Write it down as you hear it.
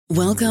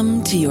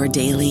Welcome to your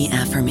daily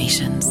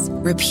affirmations.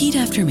 Repeat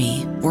after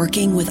me.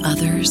 Working with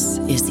others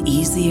is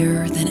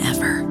easier than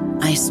ever.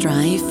 I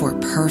strive for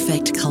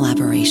perfect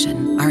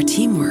collaboration. Our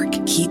teamwork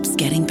keeps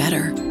getting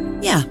better.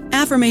 Yeah,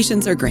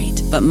 affirmations are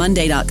great, but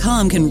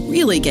Monday.com can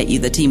really get you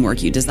the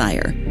teamwork you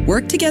desire.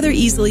 Work together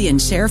easily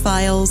and share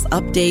files,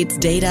 updates,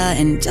 data,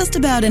 and just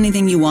about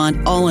anything you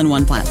want all in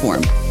one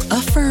platform.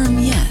 Affirm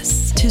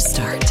yes to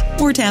start,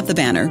 or tap the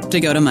banner to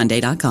go to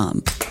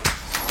Monday.com.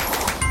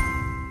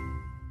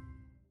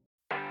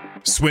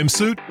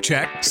 Swimsuit?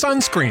 Check.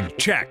 Sunscreen?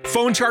 Check.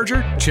 Phone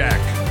charger?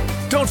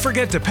 Check. Don't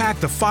forget to pack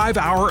the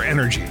 5-Hour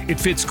Energy. It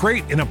fits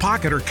great in a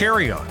pocket or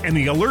carry-on, and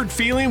the alert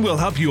feeling will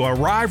help you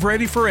arrive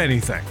ready for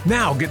anything.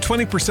 Now get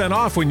 20%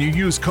 off when you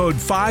use code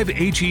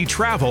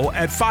 5HETRAVEL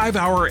at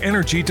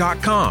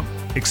 5hourenergy.com.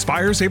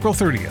 Expires April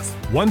 30th.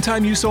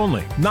 One-time use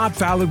only. Not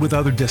valid with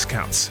other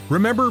discounts.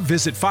 Remember,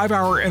 visit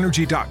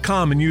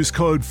 5hourenergy.com and use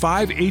code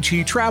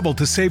 5HETRAVEL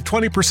to save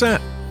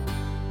 20%.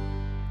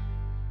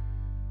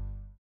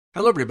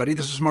 Hello, everybody.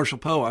 This is Marshall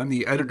Poe. I'm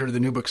the editor of the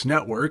New Books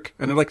Network,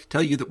 and I'd like to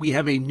tell you that we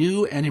have a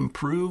new and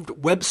improved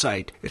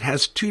website. It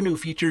has 2 new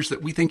features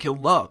that we think you'll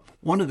love.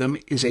 One of them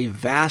is a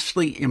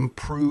vastly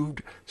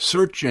improved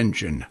search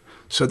engine,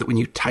 so that when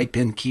you type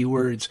in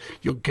keywords,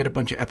 you'll get a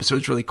bunch of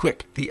episodes really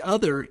quick. The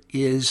other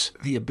is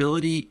the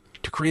ability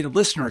to create a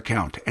listener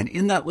account. And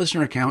in that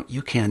listener account,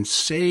 you can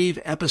save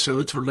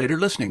episodes for later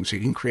listening. So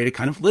you can create a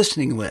kind of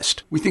listening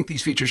list. We think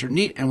these features are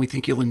neat, and we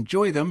think you'll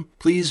enjoy them.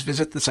 Please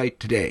visit the site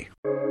today.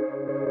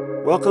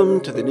 Welcome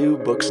to the New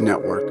Books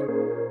Network.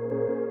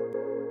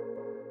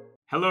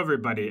 Hello,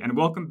 everybody, and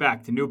welcome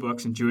back to New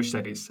Books in Jewish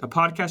Studies, a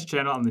podcast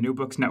channel on the New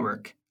Books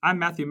Network. I'm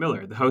Matthew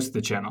Miller, the host of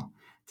the channel.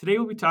 Today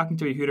we'll be talking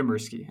to Yehuda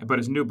Mirsky about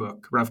his new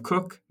book, Rav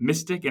Kook,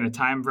 Mystic in a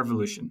Time of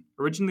Revolution,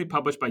 originally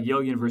published by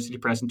Yale University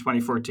Press in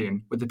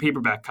 2014, with the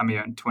paperback coming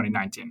out in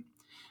 2019.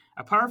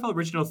 A powerful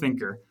original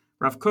thinker,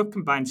 Rav Kook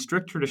combines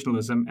strict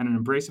traditionalism and an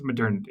embrace of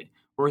modernity,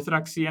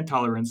 orthodoxy and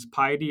tolerance,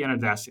 piety and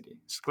audacity,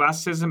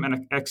 scholasticism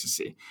and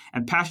ecstasy,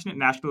 and passionate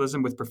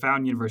nationalism with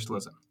profound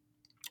universalism.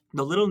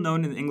 Though little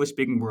known in the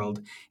English-speaking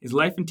world, his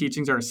life and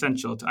teachings are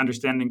essential to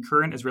understanding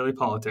current Israeli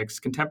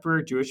politics,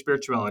 contemporary Jewish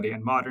spirituality,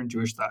 and modern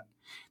Jewish thought.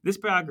 This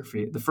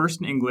biography, the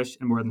first in English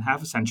in more than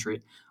half a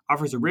century,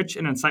 offers a rich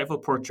and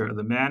insightful portrait of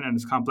the man and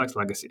his complex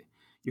legacy.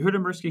 Yehuda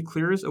Mirsky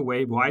clears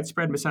away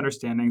widespread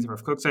misunderstandings of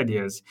Rav Kook's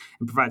ideas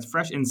and provides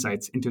fresh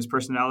insights into his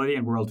personality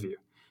and worldview.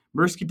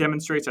 Mirsky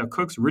demonstrates how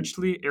Kook's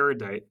richly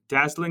erudite,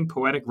 dazzling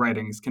poetic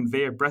writings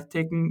convey a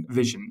breathtaking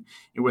vision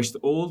in which the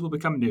old will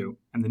become new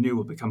and the new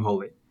will become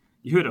holy.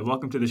 Yehuda,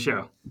 welcome to the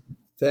show.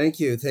 Thank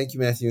you,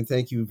 Matthew, and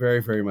thank you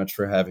very, very much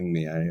for having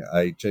me.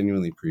 I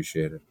genuinely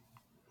appreciate it.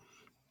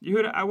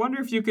 Yehuda, I wonder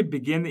if you could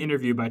begin the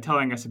interview by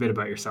telling us a bit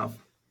about yourself.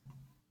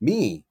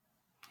 Me?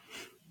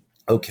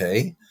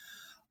 Okay.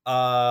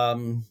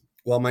 Well,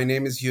 my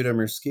name is Yehuda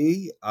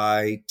Mirsky.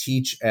 I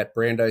teach at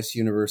Brandeis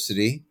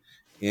University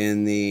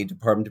in the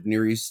Department of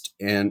Near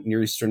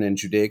Eastern and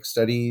Judaic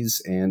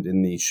Studies and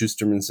in the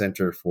Schusterman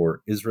Center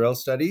for Israel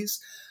Studies.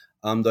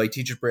 Though I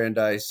teach at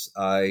Brandeis,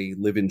 I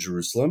live in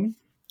Jerusalem.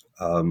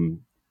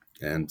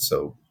 And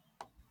so,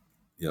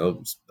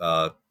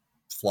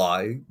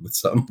 fly with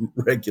some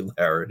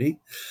regularity.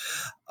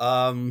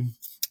 I'm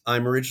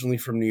originally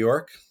from New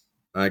York.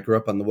 I grew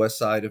up on the west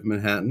side of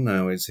Manhattan. I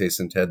always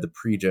hasten to add the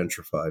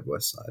pre-gentrified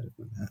west side of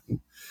Manhattan.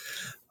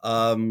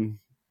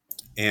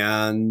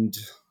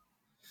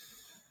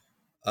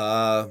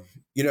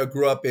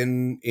 Grew up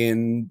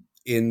in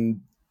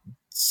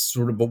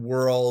sort of a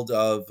world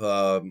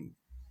of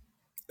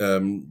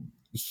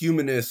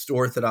humanist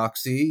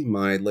orthodoxy.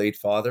 My late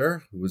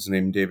father, who was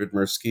named David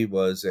Mirsky,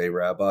 was a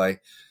rabbi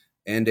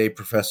and a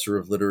professor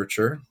of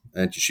literature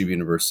at Yeshiva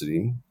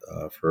University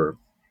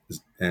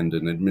and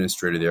an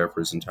administrator there for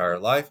his entire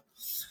life.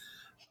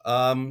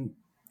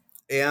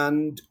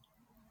 And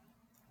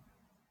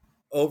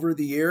over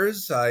the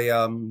years,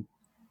 I've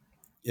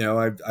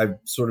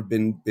sort of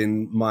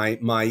been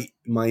my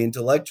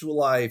intellectual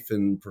life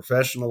and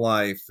professional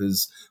life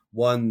is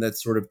one that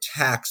sort of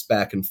tacks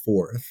back and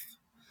forth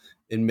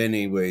in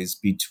many ways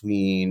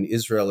between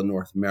Israel and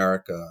North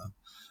America,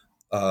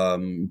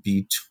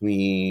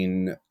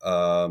 between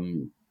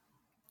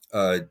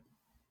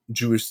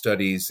Jewish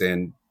studies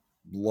and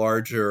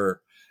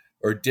larger,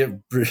 or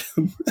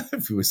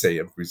if we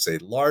say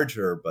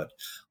larger, but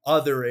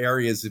other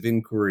areas of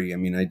inquiry. I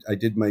mean, I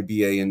did my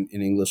BA in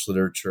English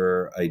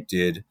literature. I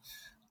did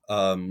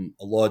a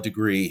law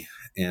degree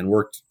and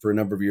worked for a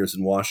number of years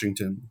in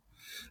Washington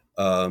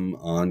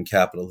on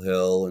Capitol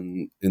Hill.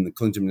 And in the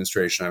Clinton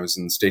administration, I was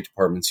in the State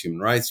Department's Human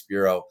Rights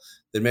Bureau.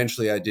 Then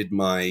eventually I did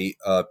my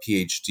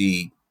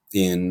PhD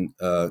in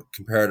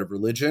comparative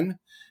religion.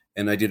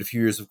 And I did a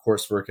few years of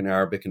coursework in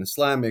Arabic and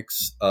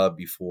Islamics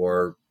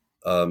before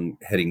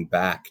heading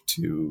back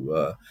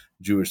to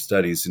Jewish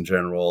studies in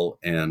general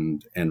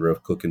and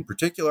Rav Kook in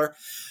particular.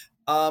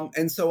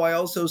 And so I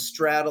also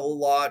straddle a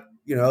lot,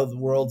 the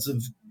worlds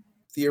of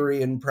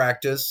theory and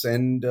practice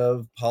and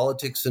of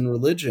politics and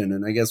religion.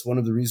 And I guess one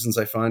of the reasons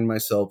I find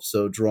myself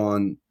so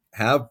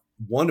have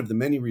one of the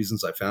many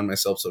reasons I found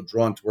myself so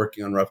drawn to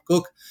working on Rav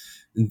Kook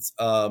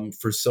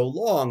for so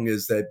long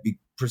is that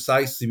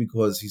precisely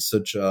because he's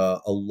such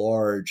a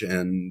large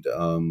and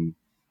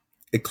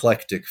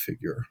eclectic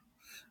figure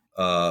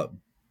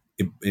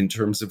in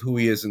terms of who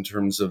he is, in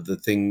terms of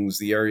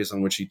the areas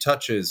on which he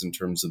touches, in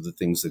terms of the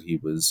things that he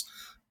was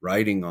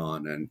writing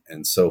on,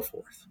 and so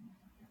forth.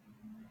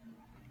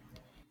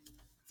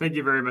 Thank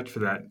you very much for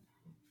that.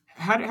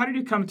 How did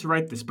you come to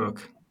write this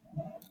book?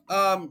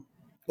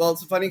 Well,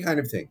 it's a funny kind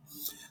of thing.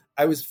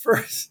 I was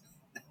first,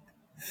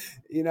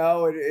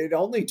 it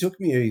only took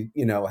me,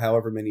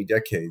 however many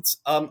decades.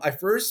 I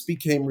first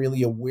became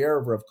really aware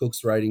of Rav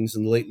Kook's writings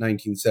in the late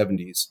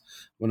 1970s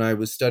when I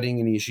was studying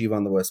in yeshiva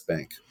on the West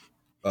Bank,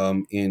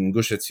 in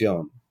Gush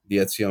Etzion, the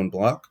Etzion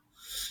block,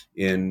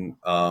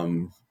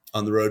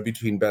 on the road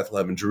between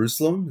Bethlehem and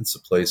Jerusalem. It's a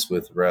place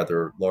with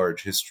rather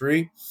large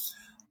history.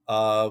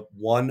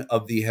 One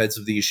of the heads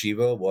of the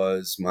yeshiva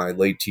was my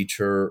late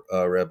teacher,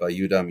 Rabbi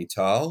Yuda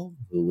Mital,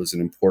 who was an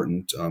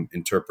important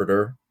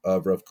interpreter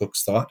of Rav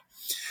Kook's thought.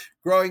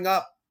 Growing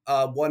up,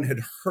 one had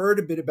heard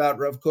a bit about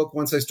Rav Kook.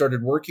 Once I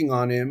started working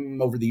on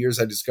him, over the years,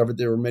 I discovered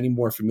there were many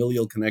more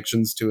familial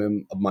connections to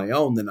him of my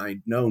own than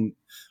I'd known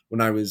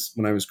when I was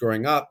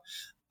growing up.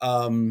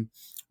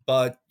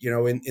 But,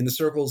 in the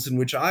circles in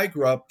which I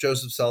grew up,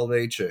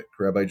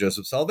 Rabbi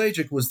Joseph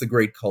Soloveitchik was the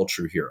great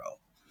culture hero.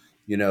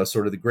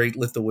 Sort of the great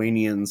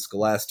Lithuanian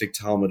scholastic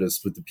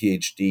Talmudist with the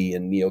PhD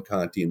in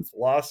Neo-Kantian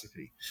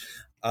philosophy.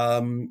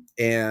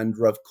 And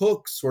Rav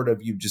Kook,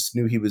 you just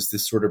knew he was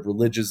this sort of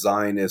religious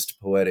Zionist,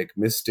 poetic,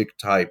 mystic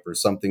type or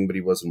something, but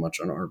he wasn't much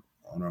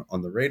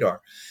on the radar.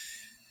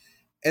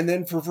 And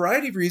then for a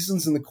variety of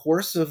reasons, in the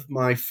course of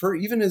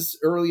even as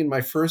early in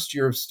my first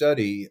year of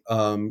study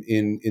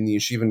in the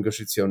yeshiva in Gush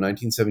Etzion,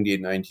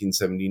 1978,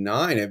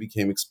 1979, I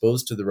became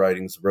exposed to the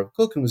writings of Rav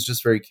Kook and was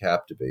just very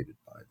captivated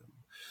by them.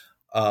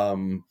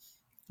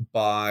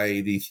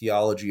 By the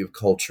theology of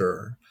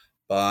culture,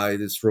 by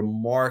this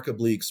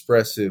remarkably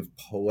expressive,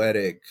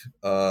 poetic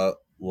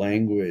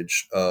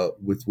language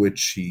with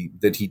which he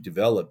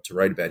developed to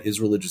write about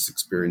his religious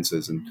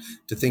experiences and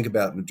to think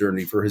about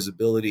modernity, for his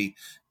ability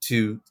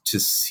to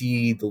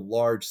see the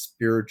large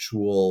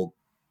spiritual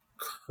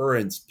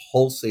currents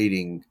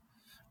pulsating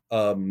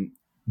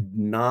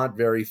not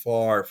very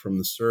far from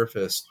the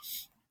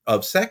surface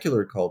of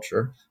secular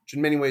culture, which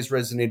in many ways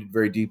resonated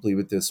very deeply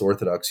with this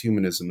Orthodox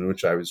humanism in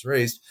which I was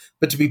raised.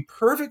 But to be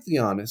perfectly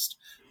honest,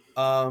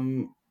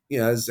 and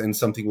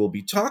something we'll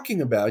be talking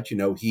about,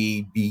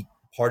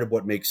 part of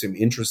what makes him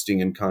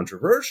interesting and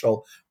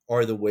controversial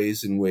are the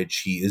ways in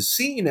which he is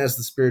seen as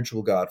the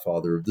spiritual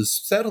godfather of the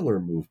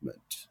settler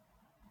movement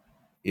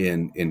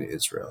in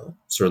Israel.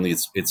 Certainly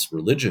its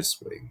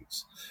religious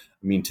wings.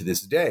 I mean, to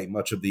this day,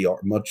 much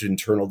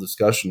internal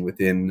discussion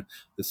within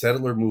the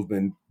settler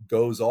movement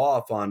goes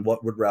off on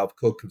what would Rav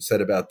Kook have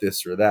said about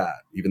this or that,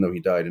 even though he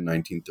died in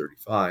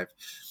 1935.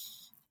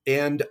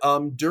 And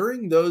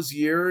during those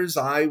years,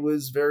 I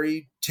was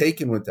very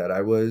taken with that.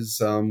 I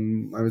was, I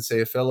would say,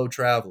 a fellow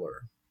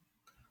traveler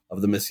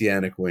of the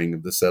Messianic wing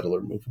of the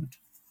settler movement.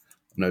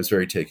 And I was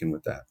very taken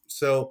with that.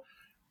 So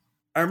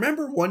I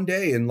remember one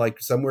day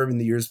somewhere in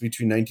the years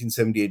between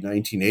 1978 and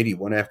 1980,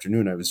 one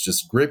afternoon, I was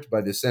just gripped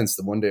by the sense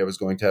that one day I was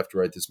going to have to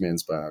write this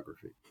man's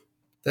biography.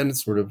 Then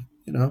it's sort of,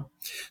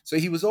 So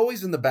he was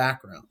always in the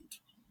background.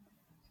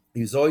 He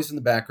was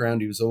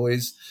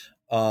always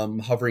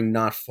hovering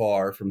not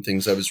far from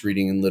things I was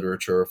reading in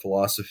literature or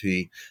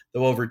philosophy,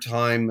 though over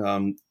time,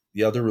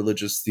 the other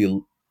religious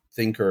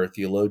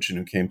theologian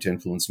who came to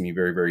influence me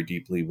very, very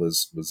deeply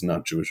was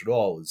not Jewish at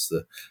all. It was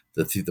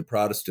the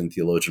Protestant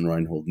theologian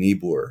Reinhold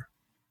Niebuhr.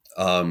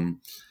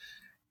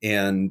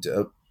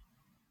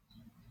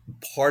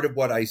 Part of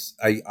what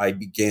I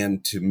began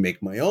to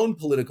make my own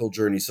political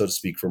journey, so to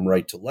speak, from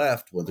right to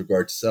left with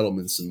regard to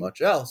settlements and much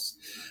else.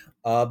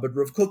 But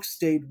Rav Kook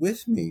stayed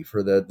with me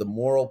for the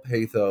moral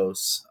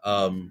pathos,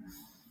 the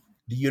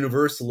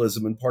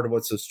universalism, and part of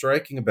what's so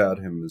striking about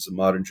him as a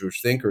modern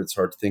Jewish thinker. It's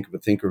hard to think of a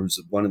thinker who's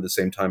at one at the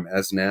same time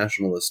as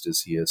nationalist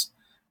as he is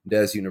and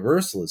as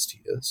universalist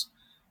he is.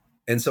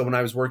 And so when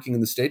I was working in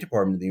the State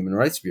Department of the Human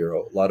Rights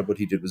Bureau, a lot of what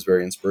he did was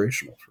very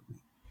inspirational for me.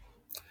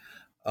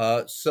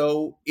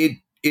 So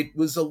it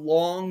was a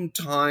long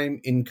time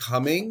in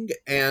coming,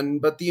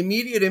 but the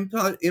immediate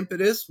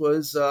impetus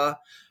was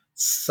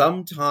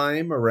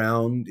sometime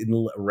around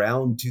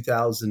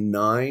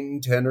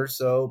 2009, 10 or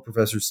so.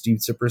 Professor Steve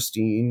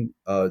Zipperstein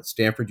at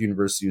Stanford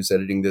University, who's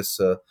editing this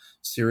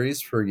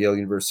series for Yale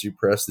University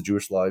Press, the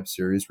Jewish Lives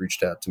series,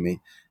 reached out to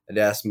me and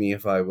asked me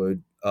if I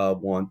would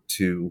want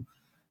to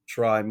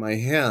try my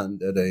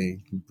hand at a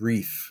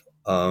brief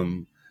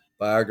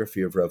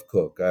biography of Rav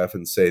Kook. I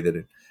often say that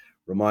it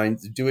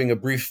reminds, doing a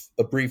brief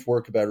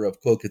work about Rav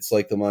Kook, it's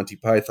like the Monty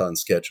Python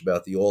sketch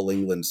about the All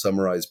England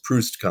Summarized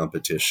Proust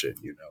competition,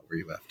 where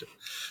you have to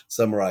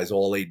summarize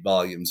all 8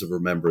 volumes of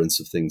remembrance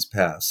of things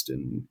past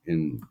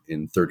in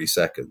 30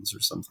 seconds or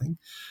something.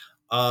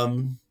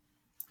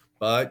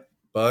 But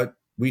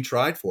we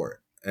tried for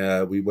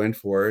it. We went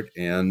for it,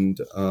 and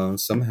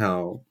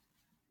somehow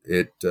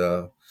it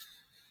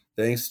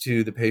thanks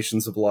to the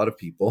patience of a lot of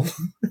people,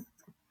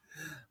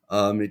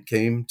 it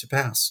came to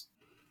pass.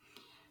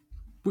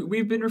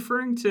 We've been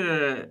referring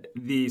to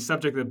the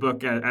subject of the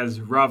book as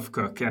Rav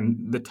Kook,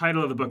 and the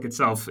title of the book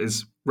itself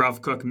is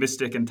Rav Kook,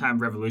 Mystic and Time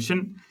of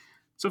Revolution.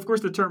 So, of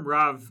course, the term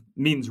Rav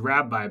means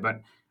rabbi,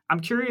 but I'm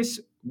curious,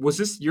 was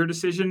this your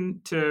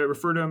decision to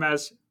refer to him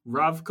as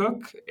Rav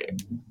Kook,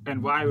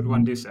 and why would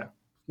one do so?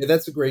 Yeah,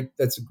 that's a great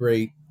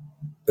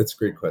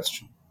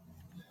question.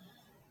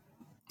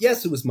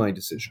 Yes, it was my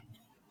decision.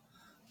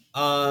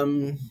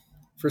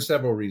 For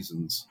several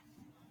reasons.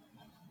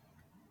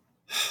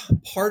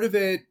 Part of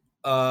it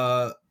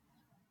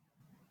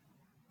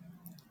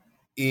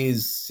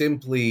is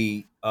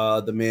simply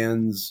the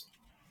man's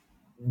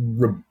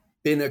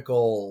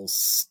rabbinical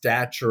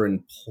stature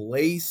and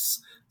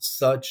place,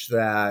 such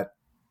that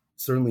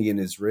certainly in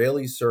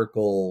Israeli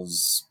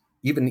circles,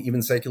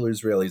 even secular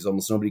Israelis,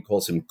 almost nobody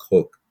calls him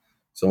Kook.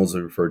 It's almost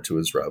referred to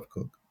as Rav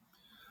Kook.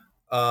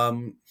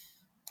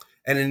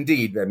 And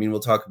indeed, I mean, we'll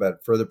talk about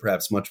it further.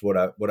 Perhaps much what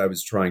I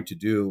was trying to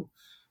do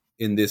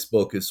in this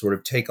book is sort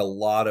of take a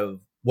lot of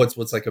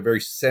what's like a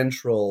very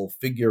central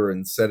figure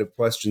and set of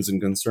questions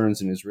and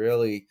concerns in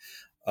Israeli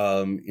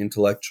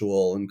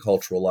intellectual and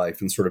cultural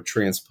life and sort of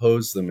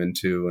transpose them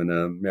into an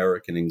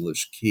American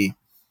English key.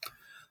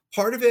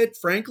 Part of it,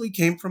 frankly,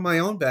 came from my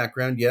own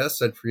background. Yes,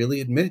 I'd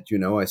freely admit,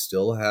 I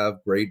still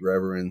have great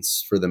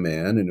reverence for the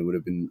man, and it would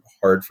have been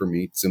hard for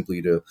me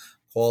simply to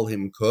call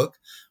him Kook.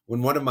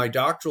 When one of my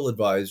doctoral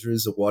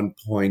advisors at one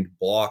point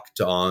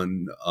balked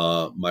on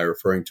my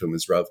referring to him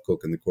as Rav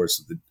Kook in the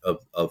course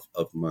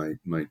of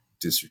my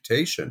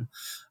dissertation,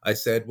 I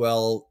said,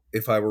 well,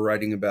 if I were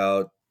writing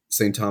about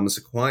St. Thomas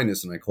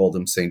Aquinas and I called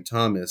him St.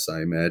 Thomas,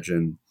 I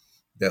imagine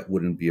that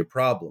wouldn't be a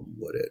problem,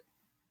 would it?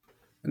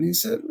 And he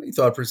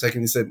thought for a second,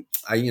 he said,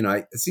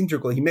 it seemed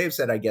to, he may have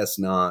said, I guess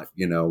not,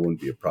 it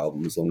wouldn't be a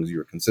problem as long as you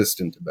were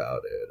consistent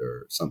about it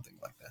or something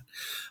like that.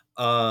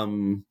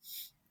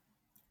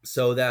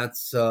 So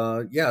that's,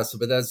 so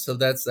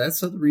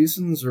the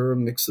reasons are a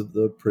mix of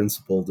the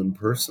principled and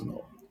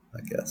personal,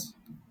 I guess.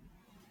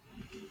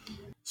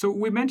 So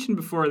we mentioned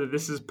before that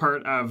this is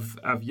part of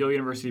Yale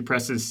University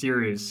Press's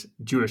series,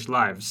 Jewish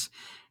Lives.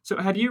 So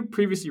had you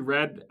previously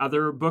read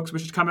other books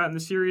which had come out in the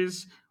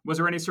series? Was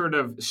there any sort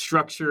of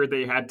structure that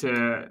you had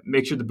to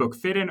make sure the book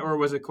fit in, or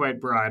was it quite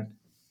broad?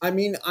 I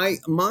mean,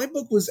 my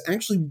book was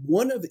actually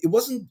it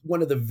wasn't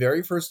one of the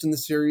very first in the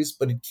series,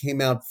 but it came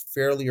out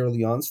fairly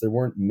early on, so there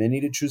weren't many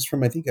to choose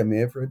from. I think I may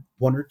have read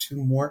one or two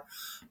more.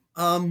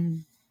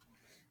 I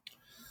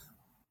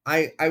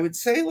would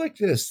say like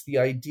this, the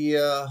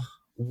idea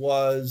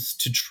was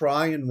to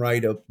try and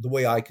write the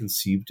way I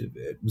conceived of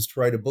it, was to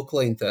write a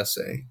book-length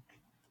essay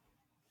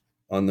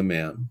on the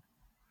man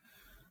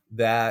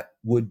that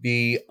would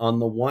be, on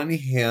the one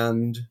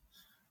hand,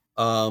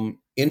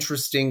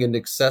 interesting and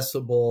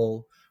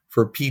accessible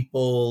for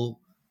people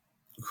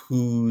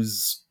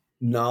whose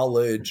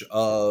knowledge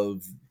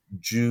of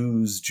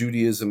Jews,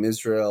 Judaism,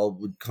 Israel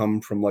would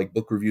come from like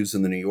book reviews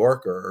in the New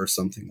Yorker or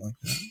something like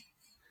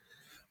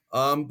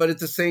that. But at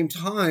the same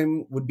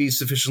time would be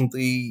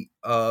sufficiently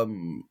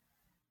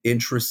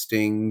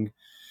interesting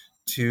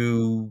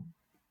to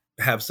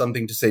have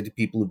something to say to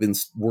people who've been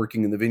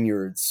working in the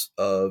vineyards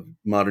of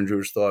modern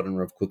Jewish thought and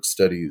Rav Kook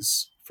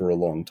studies for a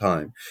long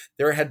time.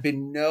 There had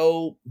been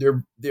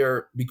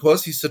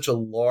because he's such a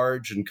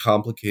large and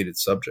complicated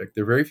subject,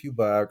 there are very few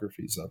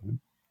biographies of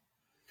him.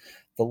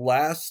 The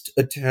last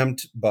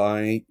attempt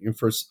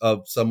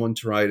of someone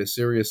to write a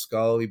serious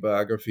scholarly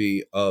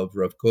biography of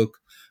Rav Kook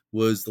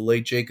was the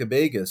late Jacob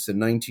Agus in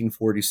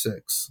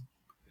 1946.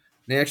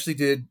 And he actually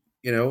did,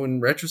 in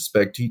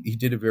retrospect, he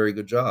did a very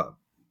good job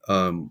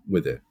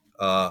with it.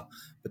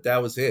 But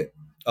that was it.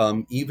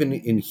 Even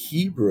in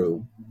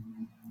Hebrew,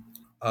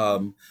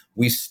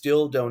 we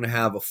still don't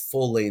have a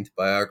full-length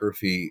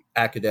biography,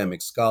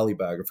 academic, scholarly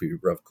biography of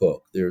Rav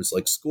Kook. There's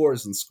like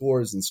scores and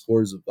scores and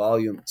scores of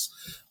volumes.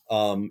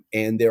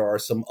 And there are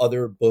some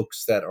other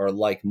books that are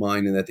like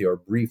mine in that they are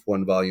brief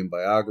one-volume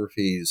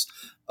biographies.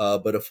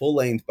 But a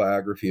full-length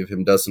biography of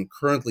him doesn't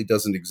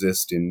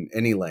exist in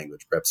any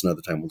language. Perhaps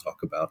another time we'll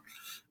talk about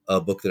a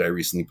book that I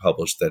recently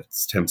published that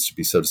attempts to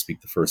be, so to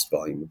speak, the first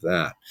volume of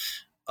that.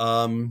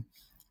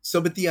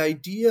 But the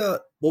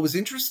idea, what was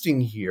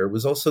interesting here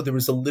was also there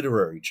was a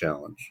literary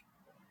challenge.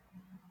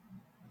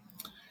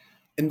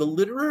 And the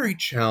literary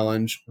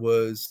challenge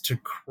was to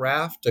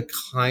craft a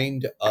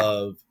kind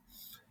of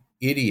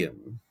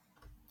idiom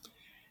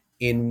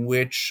in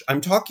which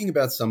I'm talking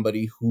about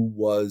somebody who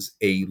was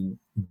a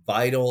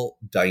vital,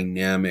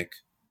 dynamic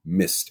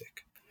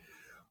mystic,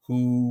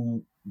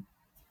 who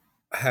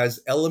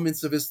has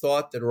elements of his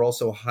thought that are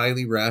also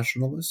highly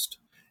rationalist.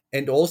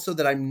 And also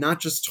that I'm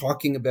not just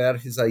talking about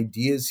his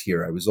ideas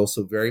here. I was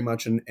also very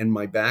much in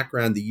my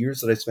background, the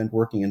years that I spent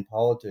working in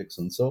politics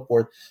and so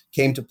forth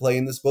came to play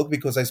in this book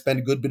because I spent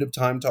a good bit of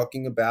time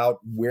talking about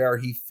where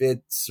he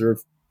fits sort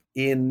of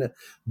in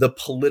the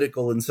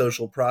political and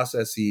social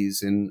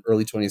processes in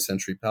early 20th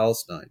century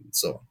Palestine and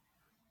so on.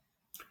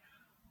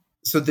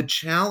 So the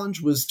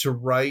challenge was to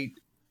write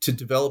to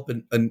develop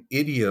an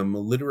idiom, a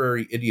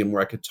literary idiom,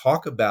 where I could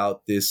talk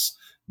about this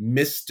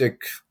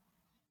mystic,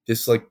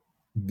 this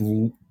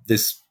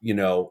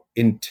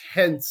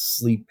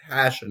intensely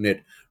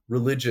passionate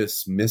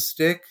religious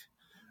mystic,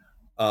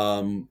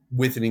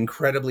 with an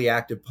incredibly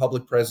active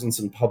public presence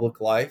and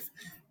public life,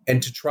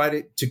 and to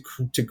try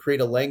to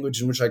create a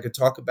language in which I could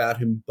talk about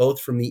him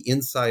both from the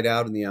inside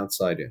out and the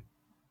outside in,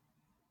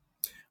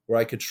 where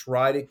I could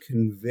try to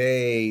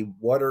convey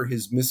what are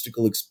his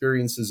mystical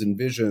experiences and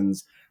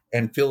visions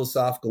and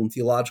philosophical and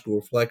theological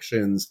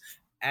reflections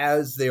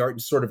as they are,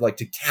 sort of like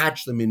to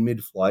catch them in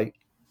mid-flight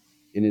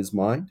in his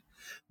mind,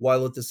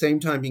 while at the same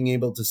time being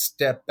able to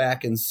step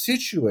back and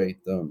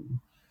situate those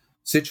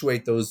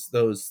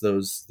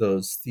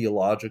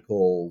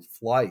theological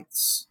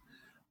flights,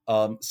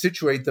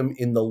 situate them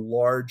in the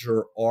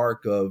larger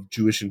arc of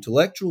Jewish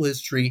intellectual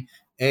history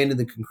and in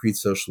the concrete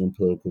social and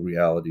political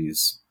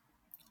realities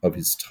of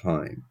his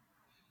time.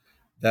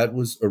 That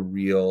was a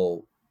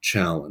real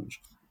challenge.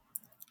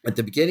 At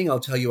the beginning,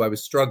 I'll tell you, I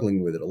was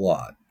struggling with it a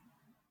lot.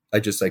 I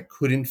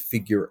couldn't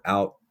figure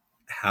out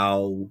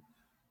how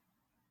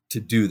to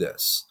do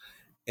this.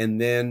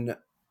 And then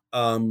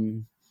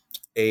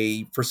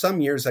for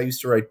some years, I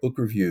used to write book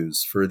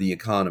reviews for The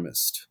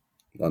Economist,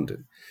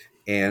 London.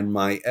 And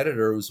my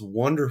editor was a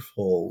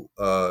wonderful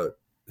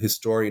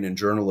historian and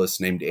journalist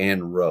named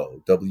Anne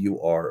Rowe,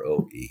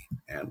 W-R-O-E,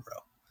 Anne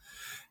Rowe.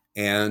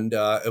 And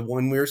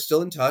when we were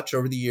still in touch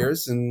over the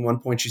years, and one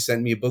point she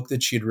sent me a book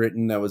that she'd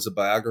written that was a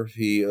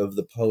biography of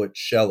the poet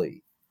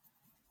Shelley.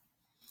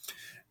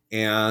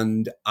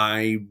 And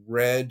I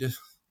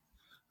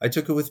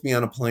took it with me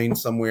on a plane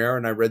somewhere,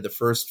 and I read the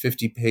first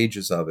 50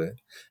 pages of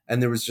it.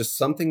 And there was just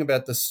something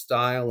about the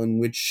style in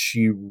which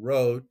she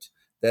wrote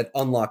that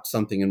unlocked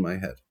something in my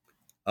head.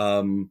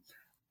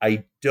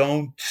 I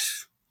didn't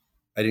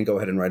go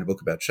ahead and write a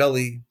book about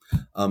Shelley.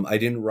 I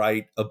didn't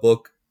write a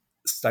book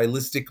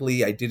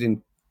stylistically. I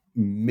didn't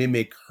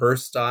mimic her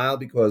style,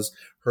 because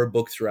her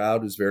book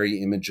throughout is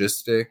very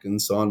imagistic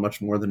and so on,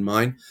 much more than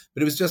mine.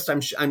 But it was just,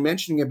 I'm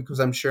mentioning it because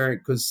I'm sharing,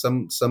 because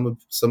some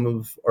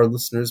of our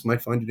listeners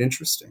might find it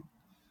interesting,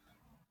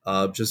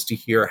 just to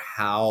hear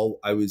how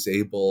I was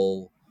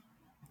able,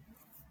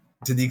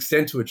 to the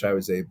extent to which I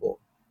was able,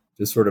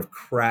 to sort of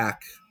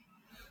crack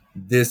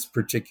this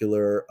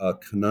particular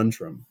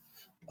conundrum,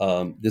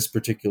 this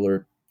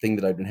particular thing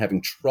that I've been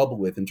having trouble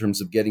with in terms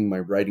of getting my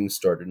writing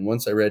started. And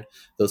once I read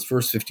those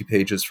first 50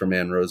 pages from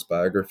Anne Rowe's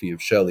biography of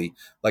Shelley,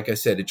 like I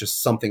said, it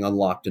just something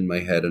unlocked in my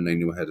head, and I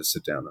knew I had to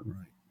sit down and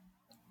write.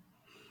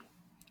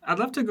 I'd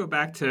love to go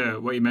back to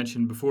what you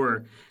mentioned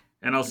before,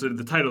 and also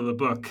the title of the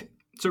book.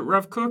 So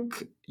Rav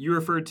Kook, you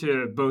referred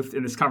to both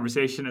in this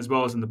conversation as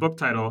well as in the book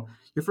title,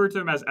 you referred to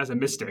him as a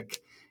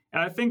mystic.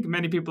 And I think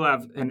many people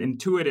have an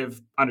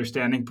intuitive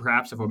understanding,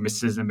 perhaps, of what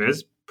mysticism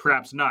is,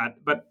 perhaps not.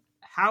 But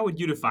how would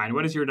you define,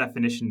 what is your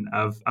definition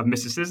of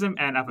mysticism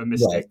and of a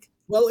mystic? Right.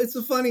 Well, it's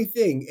a funny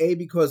thing,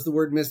 because the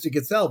word mystic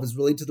itself is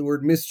related to the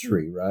word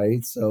mystery,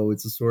 right? So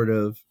it's a sort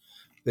of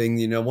thing,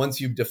 once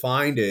you've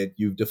defined it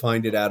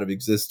out of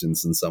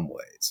existence in some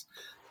ways.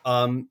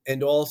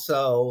 And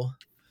also,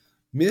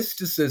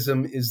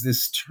 mysticism is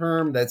this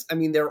term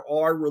there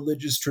are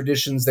religious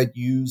traditions that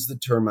use the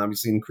term,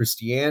 obviously in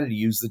Christianity,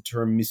 use the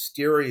term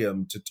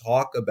mysterium to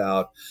talk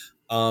about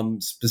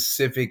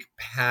specific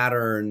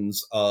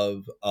patterns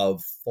of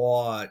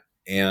thought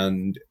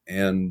and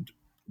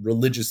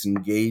religious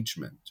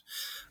engagement.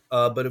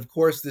 But of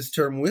course, this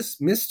term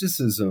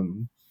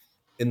mysticism,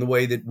 in the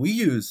way that we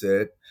use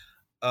it,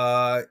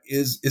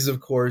 is of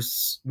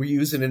course, we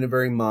use it in a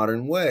very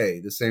modern way,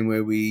 the same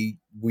way we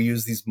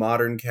use these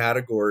modern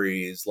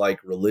categories like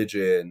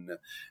religion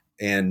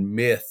and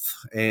myth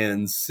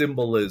and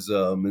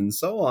symbolism and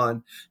so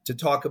on to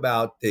talk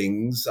about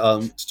things,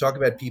 to talk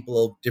about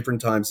people of different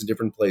times and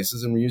different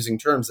places. And we're using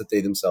terms that they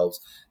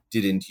themselves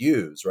didn't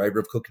use, right?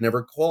 Rav Kook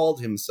never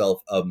called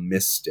himself a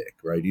mystic,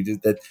 right? He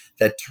did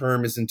that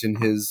term isn't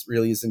in his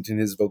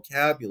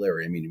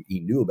vocabulary. I mean, he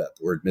knew about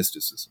the word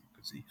mysticism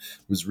because he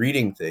was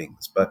reading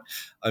things, but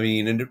I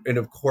mean, and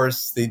of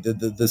course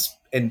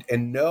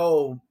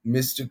no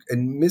mystic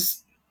and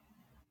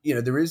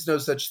there is no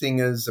such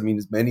thing as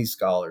many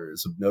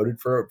scholars have noted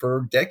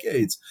for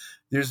decades,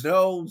 there's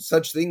no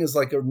such thing as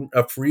like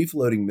a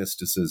free-floating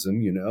mysticism,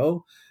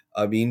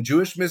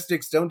 Jewish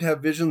mystics don't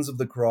have visions of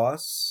the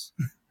cross,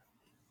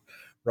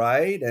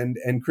 right?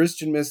 And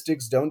Christian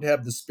mystics don't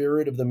have the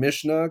spirit of the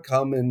Mishnah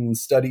come and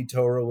study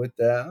Torah with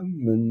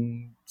them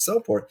and so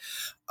forth.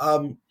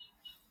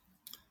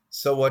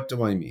 So what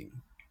do I mean?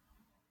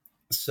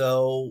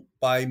 So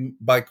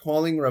by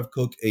calling Rav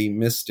Kook a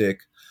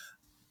mystic,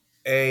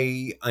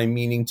 I'm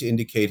meaning to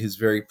indicate his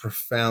very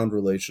profound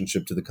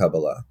relationship to the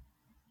Kabbalah,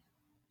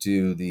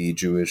 to the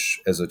Jewish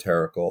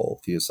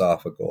esoterical,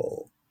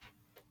 theosophical,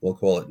 we'll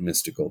call it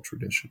mystical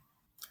tradition,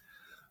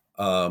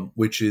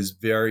 which is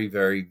very,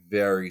 very,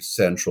 very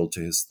central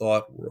to his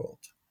thought world.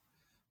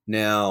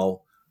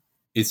 Now,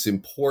 it's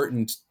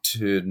important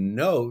to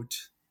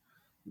note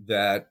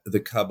that the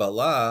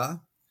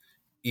Kabbalah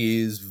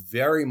is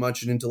very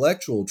much an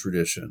intellectual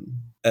tradition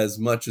as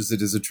much as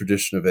it is a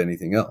tradition of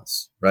anything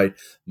else, right?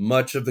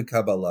 Much of the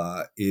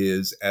Kabbalah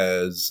is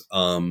as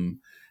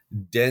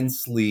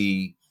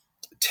densely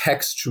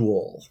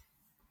textual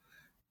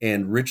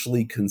and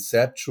richly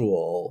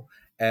conceptual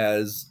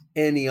as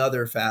any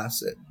other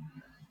facet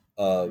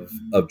of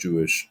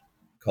Jewish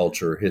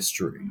culture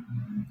history.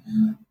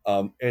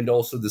 And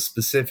also the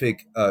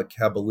specific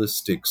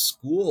Kabbalistic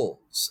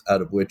schools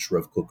out of which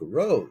Rav Kook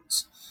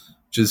arose,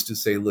 which is to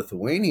say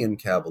Lithuanian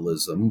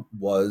Kabbalism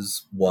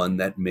was one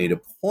that made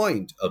a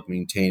point of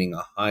maintaining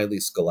a highly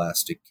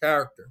scholastic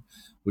character,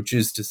 which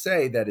is to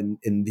say that in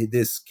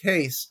this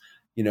case,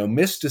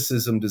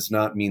 mysticism does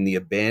not mean the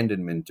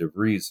abandonment of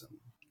reason.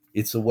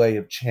 It's a way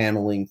of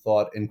channeling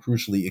thought and,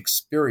 crucially,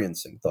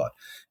 experiencing thought.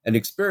 And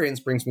experience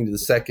brings me to the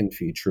second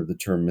feature of the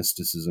term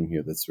mysticism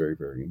here that's very,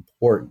 very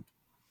important.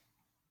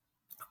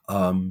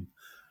 Rav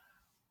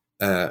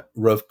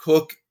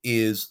Kook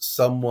is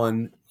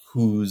someone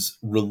whose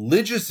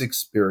religious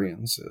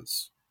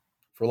experiences,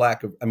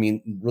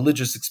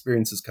 religious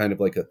experience is kind of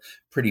like a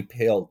pretty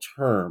pale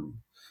term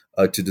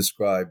to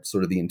describe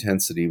sort of the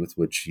intensity with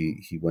which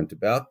he went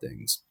about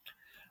things.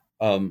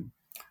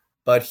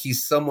 But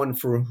he's someone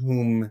for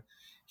whom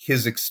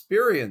his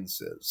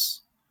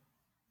experiences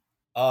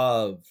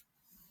of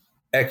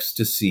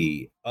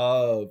ecstasy,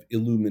 of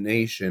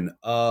illumination,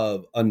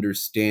 of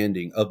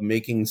understanding, of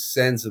making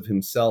sense of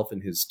himself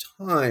and his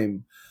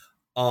time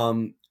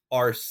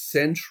are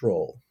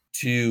central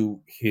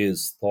to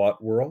his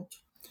thought world.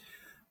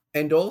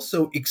 And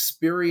also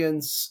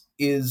experience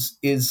is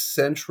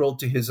central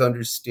to his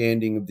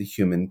understanding of the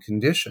human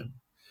condition.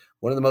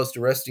 One of the most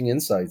arresting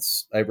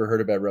insights I ever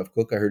heard about Rav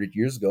Kook, I heard it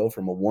years ago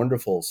from a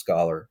wonderful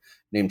scholar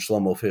named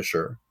Shlomo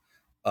Fisher.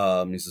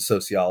 He's a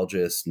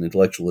sociologist and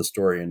intellectual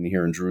historian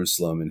here in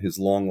Jerusalem, and his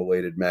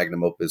long-awaited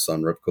magnum opus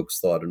on Rav Kook's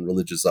thought and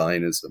religious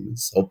Zionism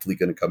is hopefully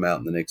going to come out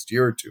in the next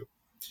year or two.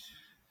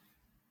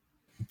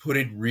 He put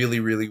it really,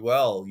 really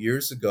well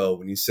years ago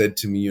when he said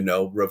to me,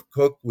 Rav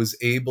Kook was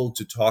able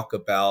to talk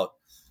about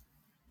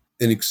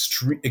an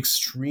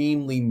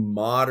extremely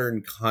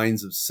modern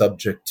kinds of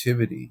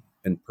subjectivity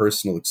and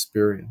personal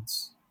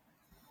experience,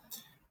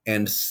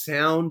 and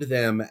sound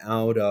them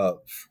out of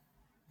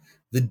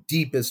the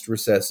deepest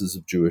recesses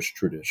of Jewish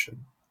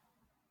tradition,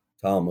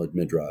 Talmud,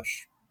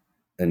 Midrash,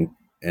 and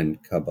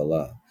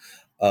Kabbalah.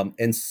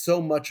 And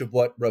so much of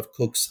what Rav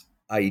Kook's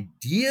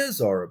ideas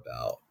are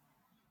about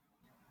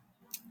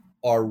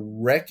are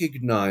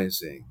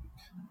recognizing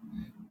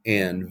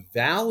and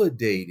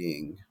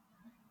validating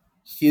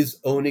his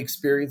own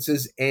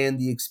experiences and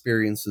the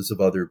experiences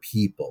of other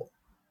people.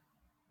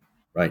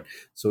 Right.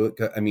 So,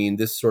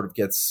 this sort of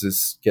gets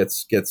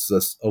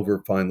us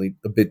over finally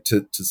a bit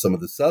to some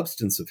of the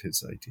substance of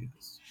his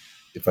ideas,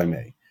 if I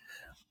may.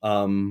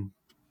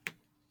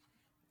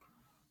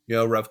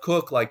 Rav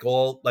Kook, he's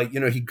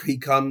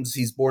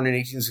born in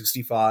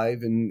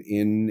 1865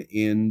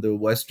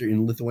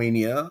 in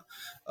Lithuania,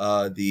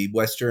 the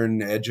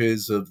western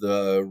edges of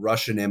the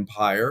Russian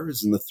Empire,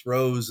 is in the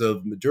throes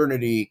of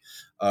modernity,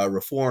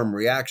 reform,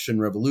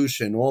 reaction,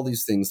 revolution, all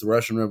these things. The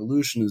Russian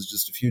Revolution is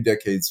just a few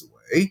decades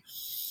away.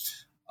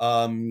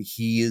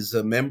 He is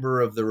a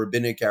member of the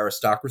rabbinic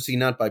aristocracy,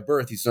 not by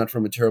birth. He's not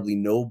from a terribly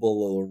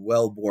noble or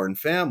well-born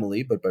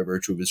family, but by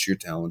virtue of his sheer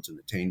talent and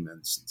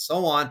attainments and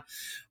so on.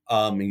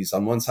 He's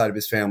on one side of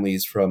his family,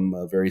 he's from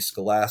a very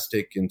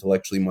scholastic,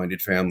 intellectually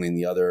minded family, and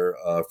the other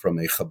from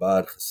a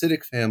Chabad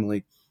Hasidic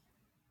family.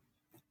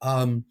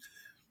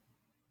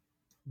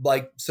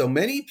 Like so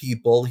many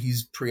people,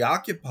 he's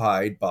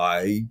preoccupied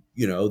by,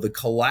 the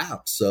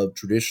collapse of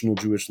traditional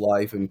Jewish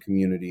life and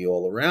community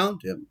all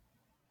around him.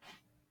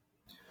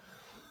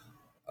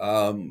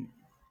 And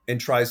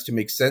tries to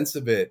make sense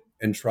of it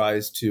and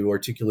tries to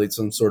articulate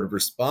some sort of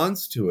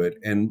response to it.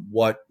 And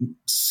what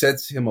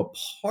sets him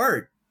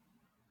apart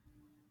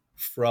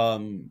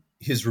from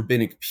his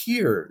rabbinic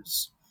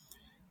peers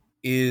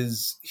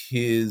is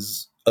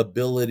his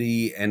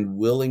ability and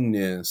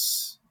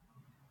willingness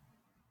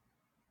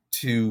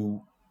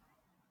to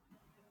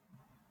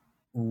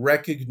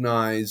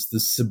recognize the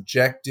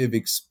subjective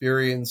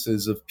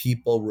experiences of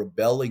people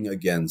rebelling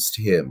against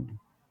him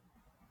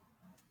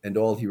and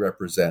all he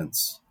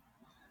represents,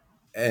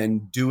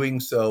 and doing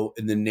so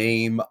in the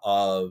name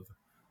of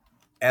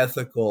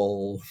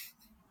ethical,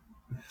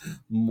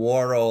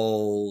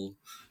 moral,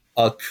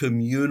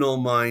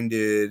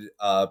 communal-minded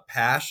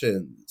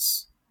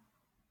passions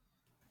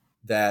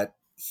that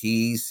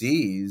he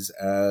sees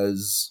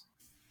as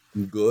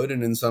good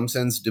and in some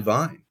sense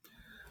divine.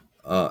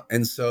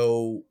 And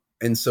so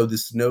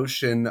this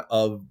notion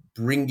of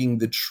bringing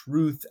the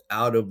truth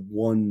out of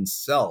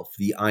oneself,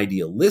 the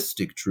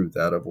idealistic truth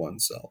out of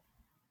oneself,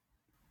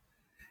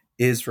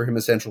 is for him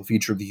a central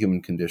feature of the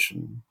human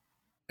condition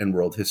and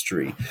world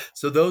history.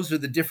 So those are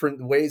the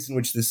different ways in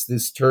which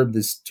this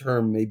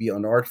term may be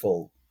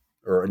unartful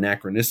or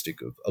anachronistic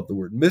of the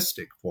word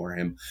mystic for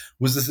him,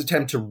 was this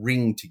attempt to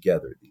ring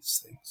together these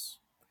things.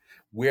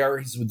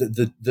 Where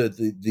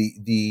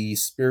the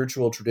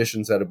spiritual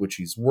traditions out of which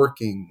he's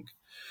working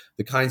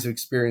the kinds of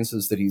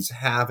experiences that he's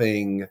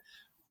having,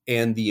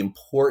 and the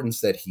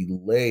importance that he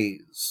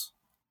lays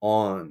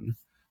on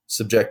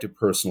subjective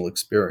personal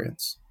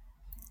experience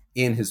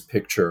in his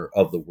picture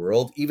of the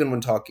world, even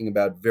when talking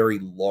about very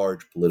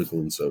large political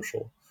and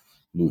social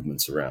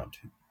movements around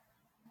him.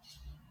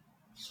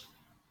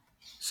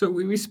 So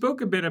we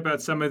spoke a bit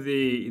about some of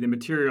the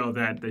material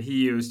that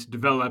he used to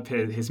develop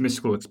his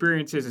mystical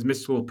experiences, his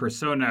mystical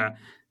persona,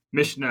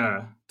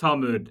 Mishnah,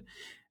 Talmud,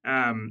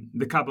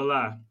 the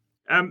Kabbalah.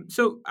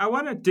 So I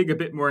want to dig a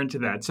bit more into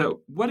that.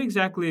 So what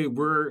exactly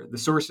were the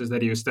sources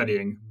that he was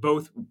studying,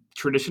 both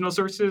traditional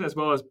sources as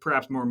well as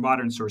perhaps more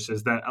modern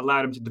sources that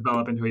allowed him to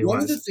develop into who he was?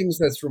 One of the things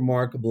that's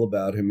remarkable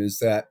about him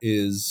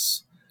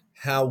is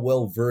how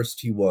well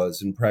versed he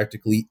was in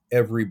practically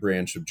every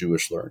branch of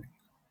Jewish learning.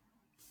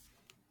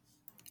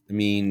 I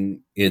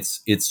mean,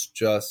 it's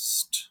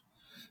just,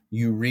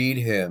 you read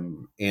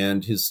him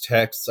and his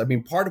texts. I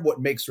mean, part of what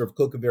makes Rav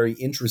Kook a very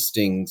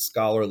interesting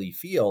scholarly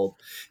field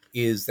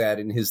is that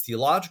in his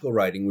theological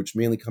writing, which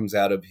mainly comes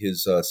out of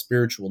his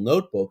spiritual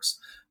notebooks,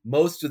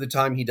 most of the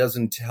time he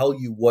doesn't tell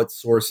you what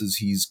sources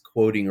he's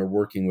quoting or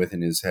working with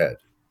in his head.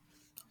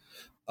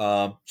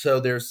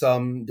 So there's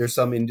some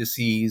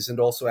indices,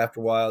 and also after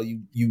a while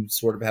you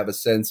sort of have a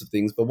sense of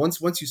things. But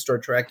once you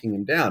start tracking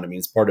him down, I mean,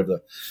 it's part of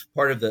the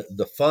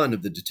fun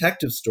of the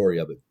detective story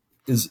of it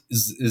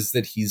is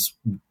that he's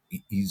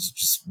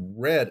just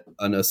read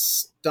an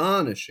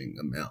astonishing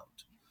amount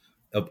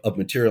of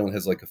material and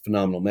has like a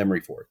phenomenal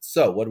memory for it.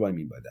 So what do I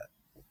mean by that?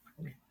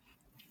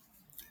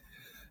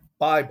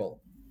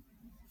 Bible,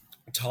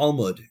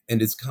 Talmud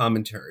and its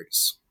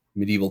commentaries,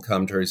 medieval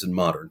commentaries and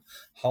modern,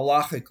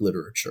 halachic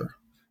literature,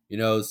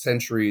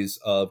 centuries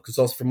of, because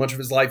also for much of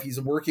his life, he's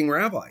a working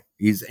rabbi.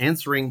 He's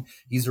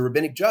a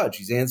rabbinic judge.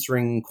 He's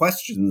answering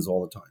questions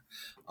all the time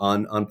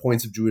on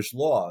points of Jewish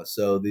law.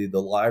 So the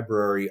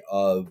library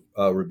of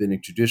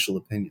rabbinic judicial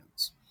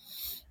opinions.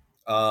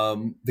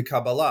 The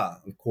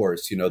Kabbalah, of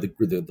course,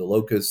 the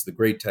locus, the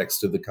great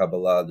text of the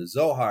Kabbalah, the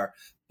Zohar,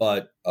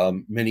 but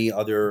many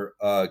other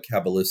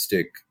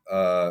Kabbalistic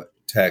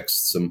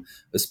texts,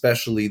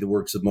 especially the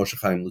works of Moshe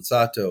Chaim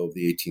Luzzatto of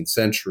the 18th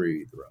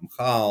century, the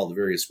Ramchal, the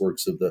various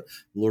works of the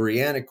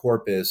Lurianic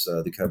corpus,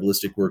 the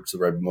Kabbalistic works of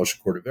Rabbi Moshe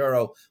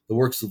Cordovero, the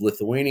works of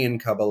Lithuanian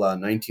Kabbalah,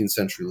 19th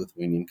century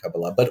Lithuanian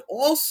Kabbalah, but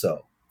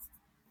also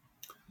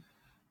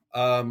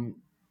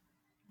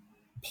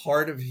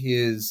part of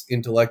his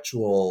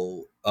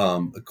intellectual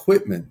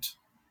equipment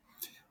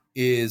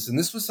is, and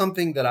this was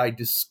something that I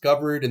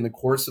discovered in the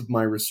course of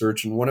my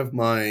research, and one of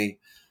my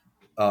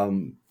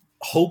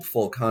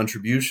hopeful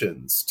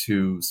contributions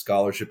to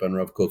scholarship on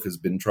Rav Kook has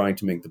been trying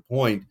to make the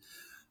point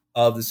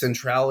of the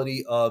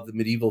centrality of the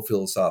medieval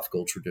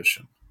philosophical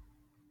tradition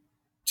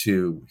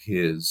to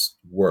his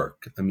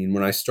work. I mean,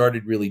 when I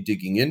started really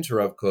digging into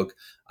Rav Kook,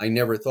 I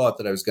never thought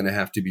that I was going to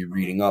have to be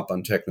reading up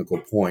on technical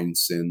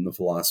points in the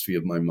philosophy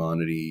of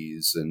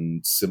Maimonides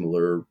and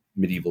similar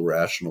medieval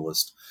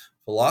rationalist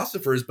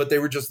philosophers, but they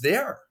were just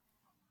there.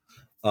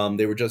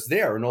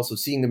 And also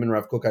seeing them in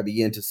Rav Kook, I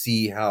began to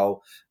see how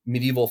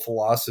medieval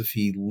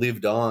philosophy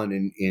lived on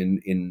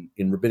in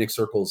rabbinic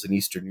circles in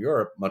Eastern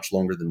Europe much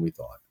longer than we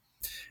thought.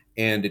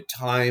 And at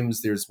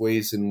times, there's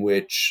ways in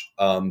which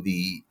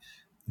the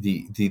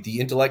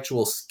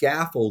intellectual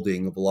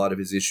scaffolding of a lot of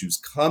his issues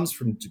comes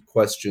from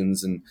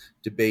questions and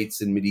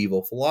debates in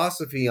medieval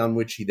philosophy on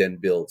which he then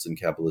builds in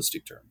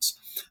Kabbalistic terms.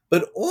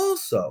 But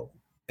also,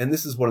 and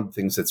this is one of the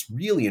things that's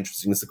really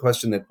interesting, it's a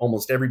question that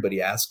almost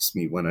everybody asks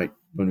me when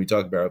we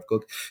talk about Rav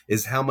Kook,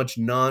 is how much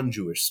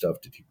non-Jewish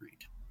stuff did he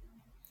read?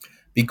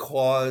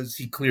 Because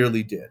he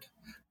clearly did.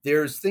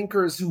 There's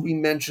thinkers who he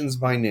mentions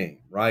by name,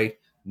 right?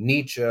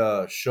 Nietzsche,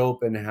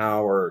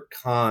 Schopenhauer,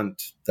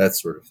 Kant, that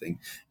sort of thing.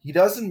 He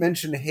doesn't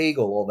mention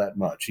Hegel all that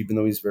much, even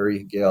though he's very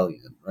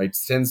Hegelian, right?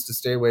 Tends to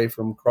stay away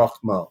from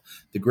Krochmal,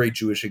 the great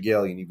Jewish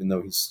Hegelian, even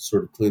though he's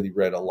sort of clearly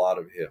read a lot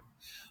of him.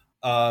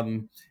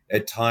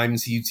 At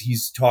times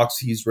he's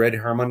read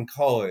Hermann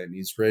Cohen,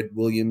 he's read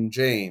William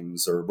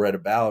James, or read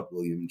about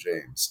William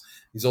James.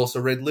 He's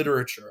also read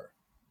literature.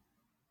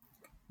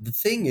 The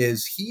thing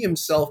is, he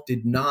himself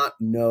did not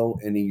know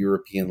any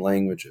European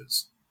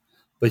languages,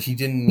 but he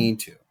didn't need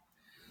to.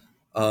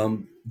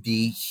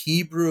 The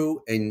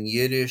Hebrew and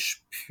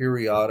Yiddish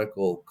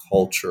periodical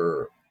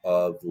culture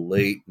of the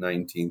late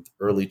 19th,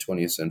 early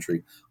 20th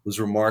century was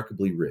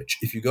remarkably rich.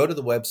 If you go to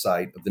the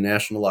website of the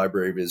National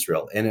Library of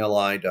Israel,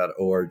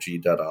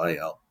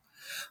 nli.org.il,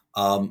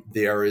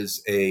 there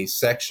is a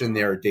section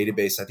there, a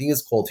database, I think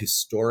it's called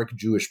Historic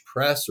Jewish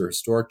Press or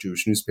Historic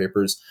Jewish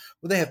Newspapers,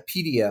 where they have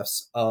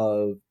PDFs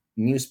of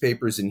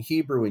newspapers in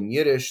Hebrew and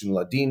Yiddish and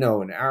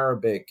Ladino and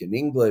Arabic and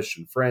English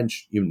and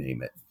French, you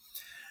name it.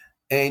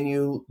 And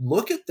you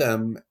look at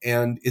them,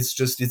 and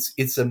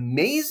it's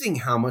amazing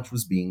how much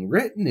was being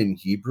written in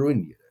Hebrew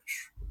and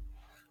Yiddish,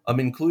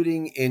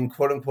 including in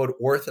quote-unquote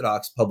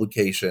Orthodox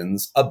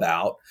publications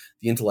about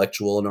the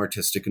intellectual and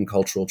artistic and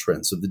cultural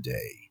trends of the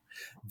day.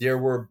 There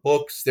were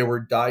books, there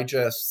were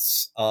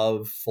digests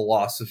of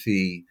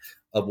philosophy,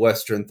 of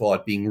Western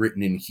thought being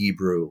written in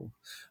Hebrew.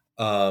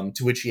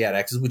 to which he had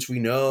access, which we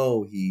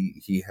know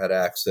he had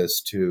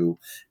access to.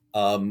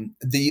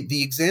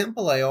 The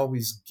example I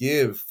always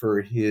give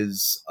for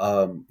his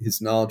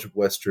knowledge of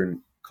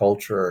Western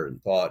culture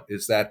and thought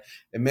is that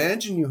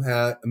imagine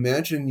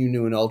you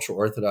knew an ultra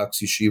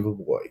orthodox yeshiva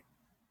boy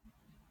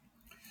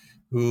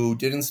who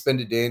didn't spend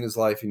a day in his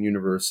life in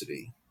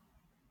university,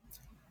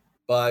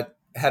 but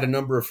had a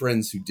number of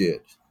friends who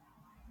did,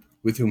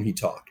 with whom he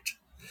talked,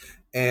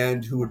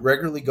 and who would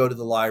regularly go to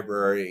the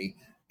library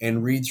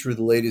and read through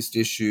the latest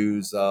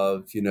issues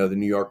of, the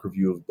New York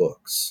Review of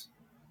Books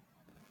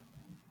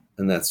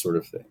and that sort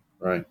of thing,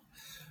 right?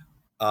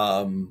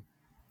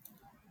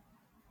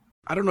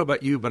 I don't know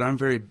about you, but I'm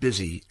very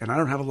busy and I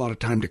don't have a lot of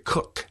time to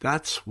cook.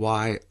 That's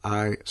why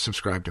I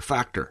subscribe to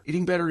Factor.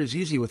 Eating better is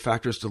easy with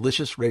Factor's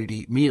delicious,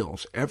 ready-to-eat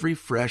meals. Every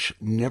fresh,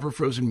 never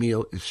frozen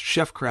meal is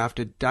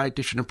chef-crafted,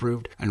 dietitian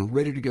approved, and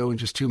ready to go in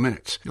just 2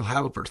 minutes. You'll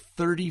have over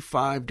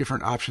 35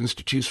 different options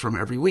to choose from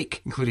every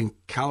week, including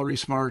Calorie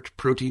Smart,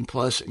 Protein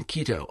Plus, and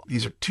Keto.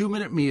 These are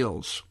 2-minute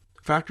meals.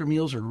 Factor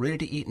meals are ready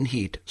to eat and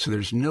heat, so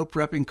there's no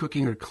prepping,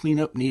 cooking, or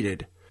cleanup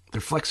needed.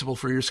 They're flexible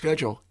for your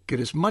schedule. Get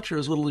as much or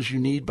as little as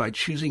you need by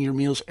choosing your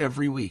meals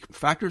every week.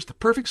 Factor is the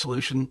perfect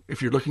solution if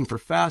you're looking for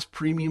fast,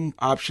 premium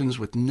options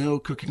with no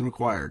cooking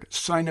required.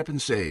 Sign up and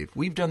save.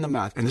 We've done the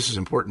math, and this is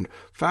important.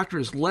 Factor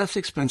is less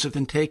expensive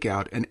than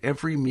takeout, and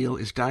every meal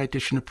is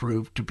dietitian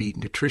approved to be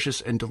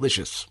nutritious and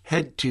delicious.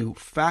 Head to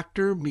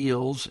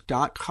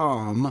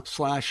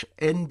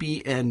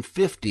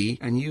factormeals.com/NBN50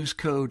 and use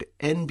code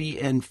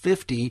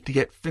NBN50 to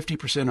get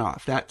 50%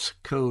 off. That's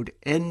code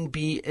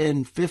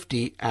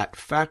NBN50 at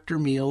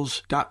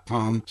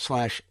factormeals.com/NBN50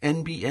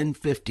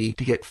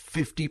 to get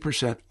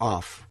 50%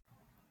 off.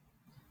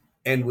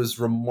 And was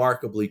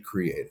remarkably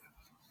creative.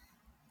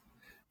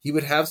 He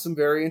would have some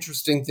very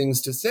interesting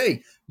things to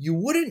say. You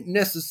wouldn't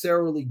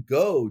necessarily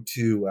go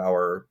to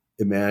our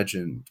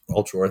imagined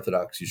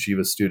ultra-Orthodox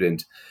yeshiva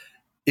student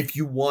if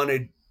you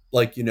wanted,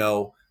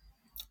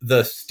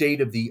 the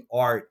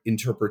state-of-the-art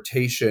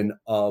interpretation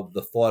of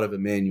the thought of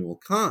Immanuel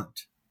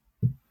Kant.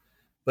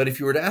 But if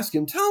you were to ask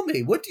him, tell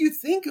me, what do you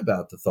think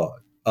about the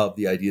thought of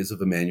the ideas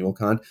of Immanuel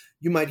Kant,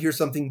 you might hear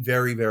something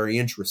very, very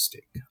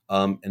interesting.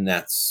 And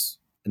that's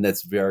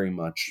very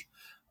much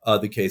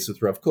the case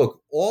with Rav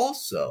Kook.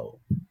 Also,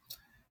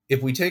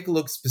 if we take a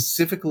look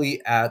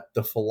specifically at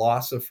the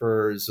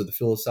philosophers or the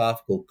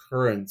philosophical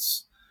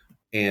currents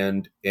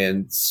and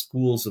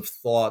schools of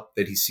thought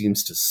that he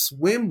seems to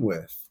swim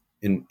with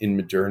in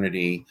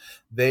modernity,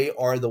 they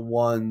are the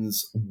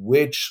ones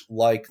which,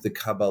 like the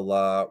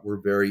Kabbalah, were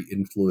very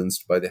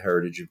influenced by the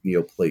heritage of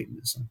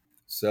Neoplatonism.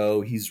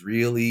 So he's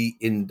really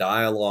in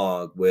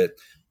dialogue with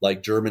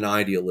German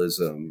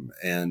idealism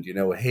and,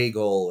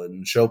 Hegel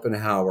and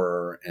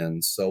Schopenhauer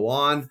and so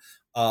on.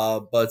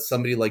 But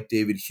somebody like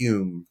David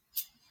Hume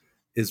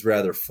is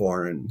rather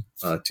foreign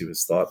to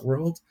his thought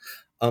world.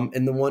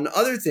 And the one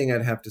other thing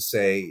I'd have to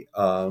say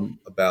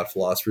about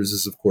philosophers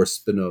is, of course,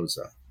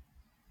 Spinoza,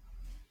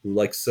 who,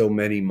 like so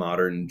many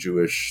modern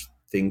Jewish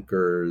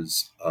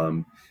thinkers,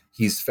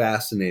 he's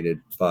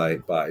fascinated by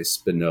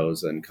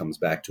Spinoza and comes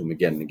back to him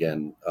again and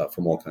again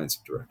from all kinds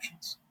of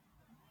directions.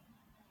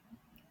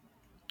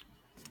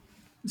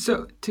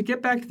 So to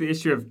get back to the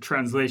issue of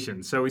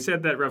translation, so we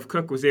said that Rav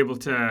Kook was able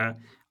to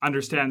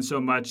understand so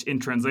much in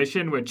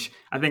translation, which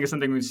I think is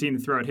something we've seen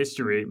throughout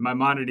history.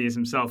 Maimonides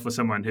himself was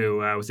someone who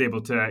was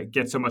able to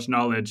get so much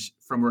knowledge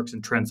from works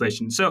in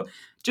translation. So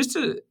just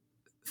to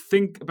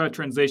think about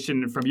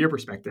translation from your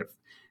perspective.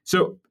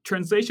 So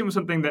translation was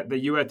something that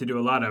you had to do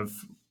a lot of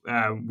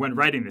when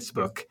writing this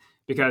book,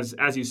 because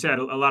as you said,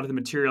 a lot of the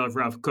material of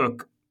Rav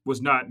Kook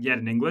was not yet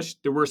in English.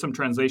 There were some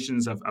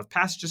translations of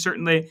passages,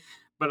 certainly,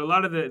 but a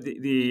lot of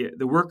the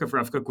work of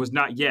Rav Kook was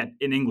not yet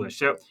in English.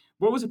 So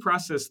what was the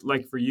process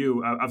like for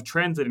you of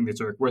translating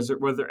this work? Was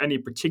there any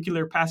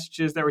particular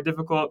passages that were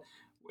difficult?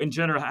 In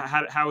general,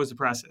 how was the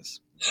process?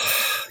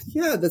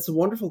 Yeah, that's a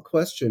wonderful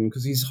question,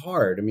 because he's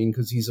hard.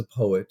 Because he's a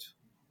poet.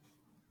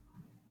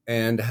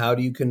 And how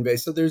do you convey?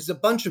 So there's a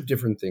bunch of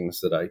different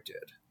things that I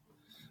did.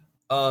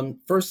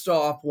 First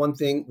off, one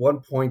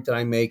point that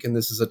I make, and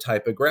this is a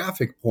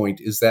typographic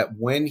point, is that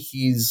when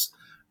he's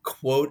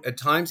quote, at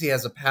times he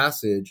has a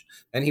passage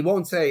and he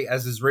won't say,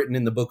 as is written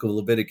in the book of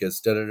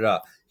Leviticus,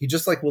 He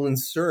just will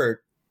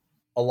insert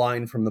a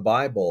line from the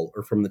Bible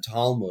or from the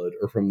Talmud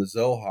or from the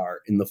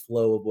Zohar in the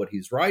flow of what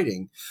he's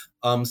writing.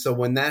 So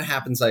when that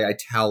happens, I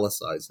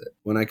italicize it.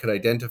 When I could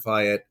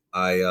identify it,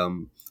 I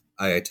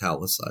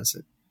italicize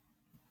it.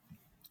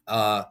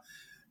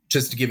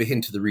 Just to give a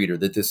hint to the reader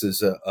that this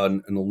is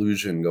an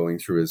illusion going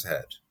through his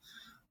head.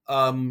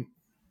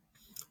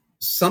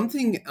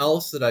 Something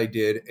else that I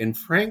did, and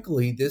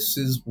frankly, this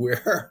is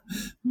where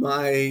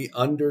my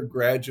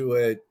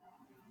undergraduate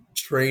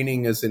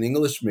training as an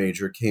English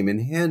major came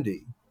in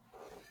handy,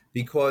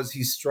 because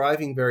he's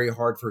striving very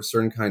hard for a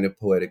certain kind of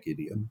poetic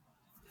idiom,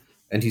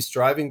 and he's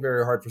striving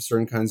very hard for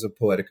certain kinds of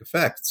poetic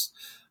effects.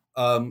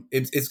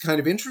 It's kind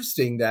of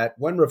interesting that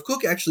when Rav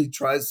Kook actually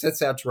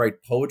sets out to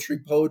write poetry,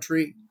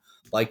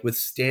 like with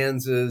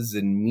stanzas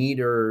and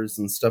meters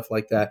and stuff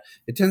like that,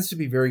 it tends to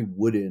be very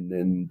wooden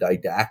and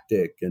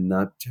didactic and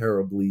not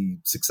terribly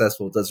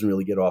successful. It doesn't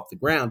really get off the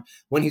ground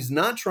when he's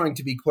not trying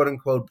to be quote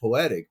unquote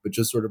poetic, but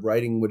just sort of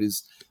writing what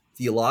his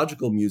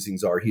theological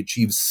musings are. He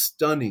achieves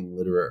stunning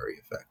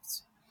literary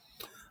effects.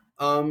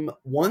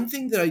 One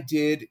thing that I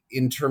did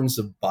in terms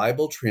of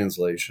Bible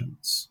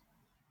translations,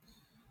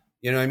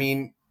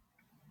 I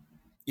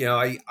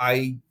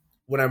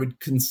when I would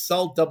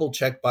consult, double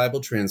check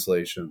Bible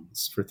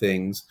translations for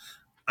things,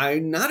 I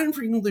not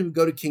infrequently would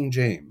go to King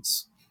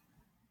James.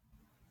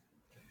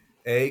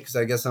 Because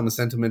I guess I'm a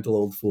sentimental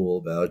old fool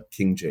about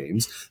King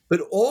James,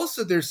 but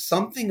also there's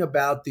something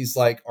about these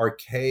like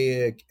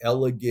archaic,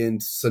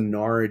 elegant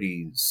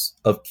sonorities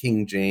of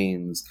King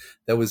James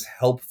that was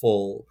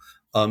helpful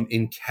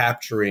in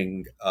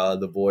capturing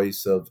the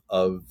voice of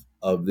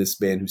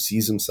this man who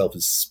sees himself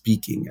as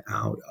speaking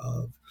out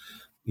of,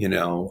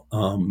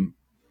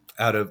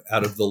 out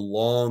of the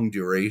long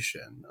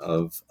duration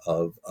of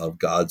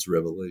God's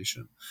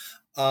revelation,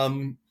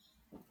 and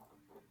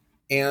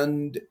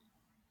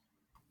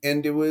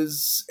there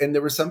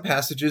were some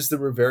passages that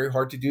were very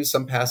hard to do.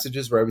 Some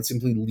passages where I would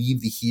simply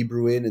leave the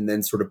Hebrew in and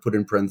then sort of put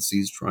in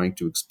parentheses trying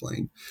to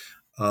explain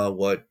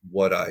what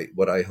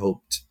I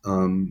hoped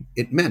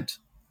it meant.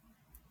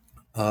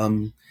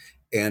 And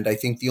I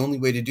think the only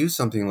way to do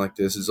something like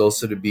this is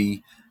also to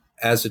be,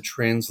 as a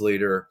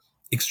translator,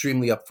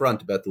 extremely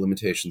upfront about the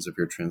limitations of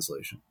your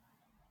translation.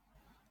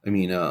 I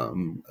mean,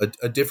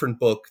 a different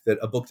book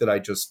that I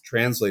just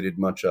translated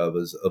much of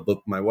is a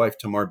book my wife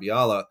Tamar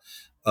Biala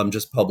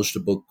just published, a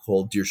book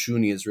called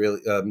Dirshuni,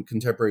 Israeli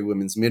Contemporary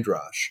Women's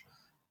Midrash,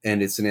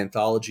 and it's an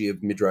anthology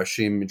of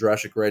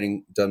midrashic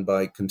writing done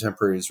by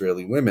contemporary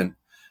Israeli women,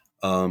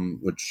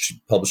 which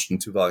she published in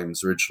 2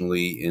 volumes,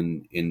 originally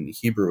in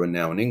Hebrew and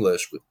now in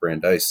English with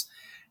Brandeis.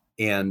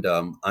 And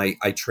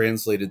I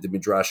translated the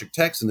midrashic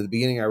text, and at the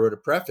beginning I wrote a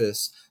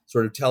preface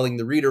sort of telling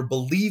the reader,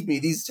 believe me,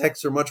 these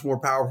texts are much more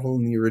powerful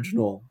in the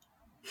original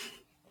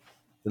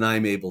than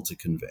I'm able to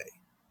convey.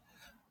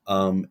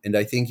 And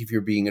I think if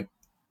you're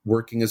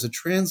working as a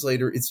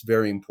translator, it's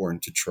very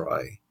important to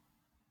try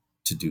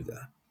to do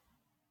that,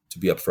 to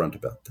be upfront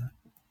about that.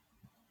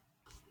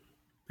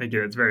 Thank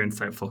you. It's very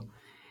insightful.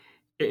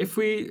 If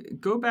we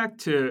go back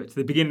to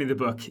the beginning of the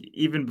book,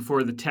 even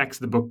before the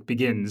text of the book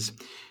begins,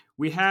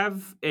 we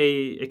have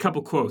a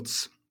couple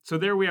quotes. So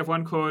there we have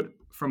one quote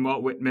from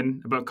Walt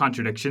Whitman about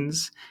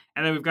contradictions,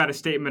 and then we've got a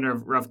statement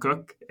of Rav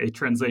Kook, a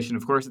translation,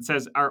 of course. It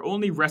says, "Our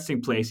only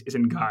resting place is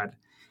in God."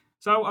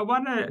 So I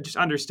want to just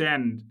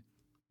understand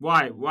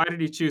why did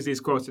he choose these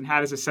quotes, and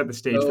how does it set the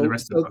stage for the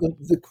rest of the book?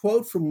 The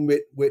quote from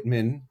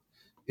Whitman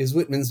is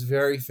Whitman's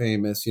very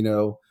famous,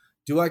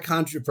 do I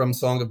contradict, from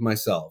Song of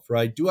Myself,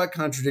 right? Do I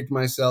contradict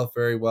myself?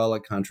 Very well, I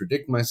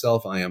contradict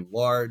myself. I am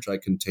large. I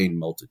contain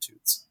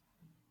multitudes.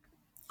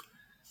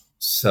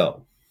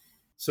 So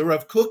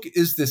Rav Kook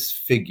is this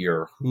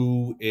figure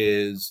who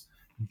is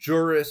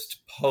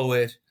jurist,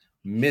 poet,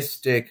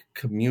 mystic,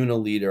 communal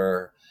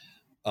leader,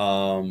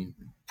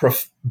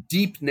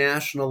 deep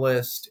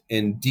nationalist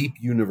and deep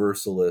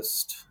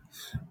universalist.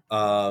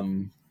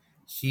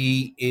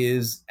 He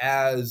is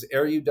as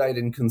erudite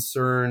and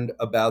concerned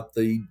about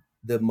the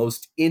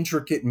most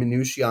intricate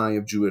minutiae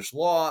of Jewish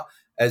law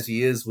as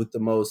he is with the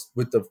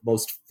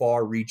most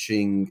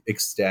far-reaching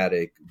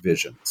ecstatic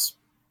visions.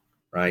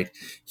 Right?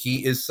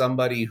 He is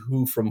somebody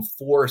who, from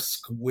 4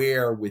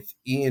 square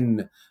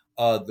within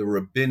the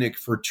rabbinic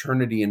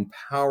fraternity and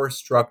power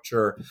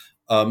structure,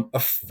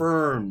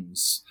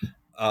 affirms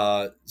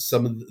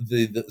some of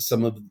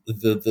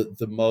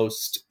the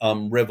most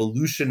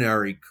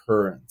revolutionary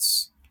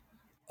currents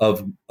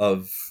of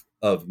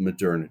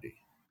modernity.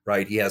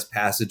 Right? He has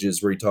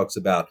passages where he talks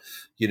about,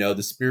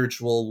 the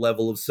spiritual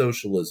level of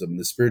socialism,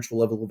 the spiritual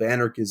level of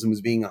anarchism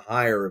as being a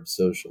higher of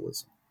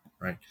socialism.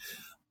 Right?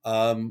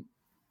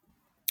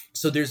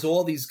 So there's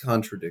all these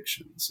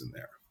contradictions in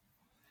there.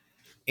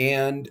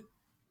 And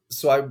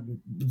so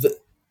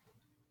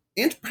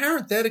and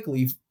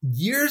parenthetically,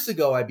 years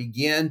ago, I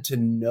began to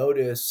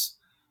notice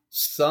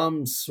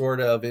some sort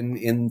of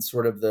in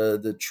sort of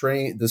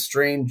the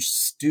strange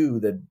stew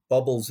that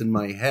bubbles in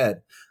my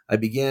head. I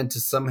began to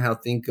somehow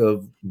think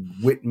of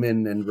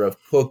Whitman and Rav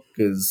Kook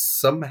as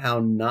somehow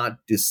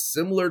not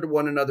dissimilar to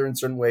one another in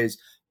certain ways,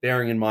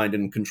 bearing in mind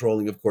and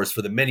controlling, of course,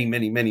 for the many,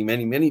 many, many,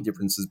 many, many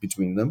differences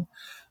between them.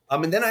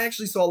 And then I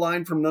actually saw a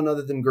line from none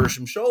other than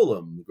Gershom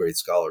Scholem, the great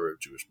scholar of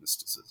Jewish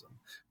mysticism,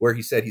 where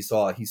he said he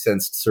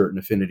sensed certain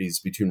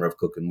affinities between Rav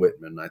Kook and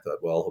Whitman. And I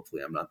thought, well,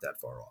 hopefully I'm not that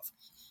far off.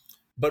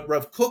 But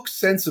Rav Kook's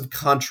sense of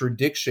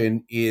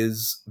contradiction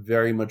is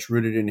very much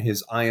rooted in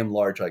his "I am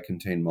large, I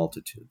contain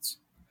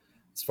multitudes."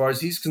 As far as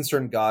he's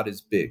concerned, God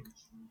is big.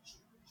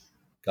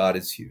 God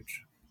is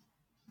huge.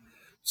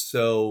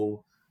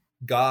 So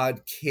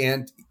God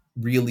can't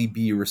really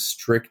be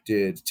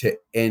restricted to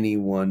any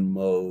one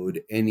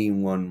mode, any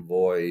one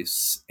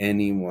voice,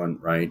 anyone,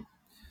 right?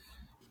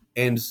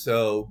 And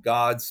so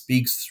God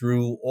speaks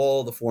through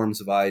all the forms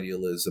of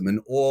idealism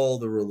and all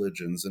the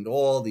religions and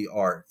all the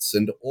arts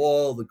and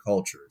all the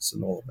cultures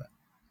and all of that.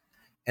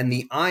 And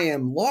the I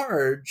am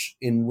large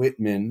in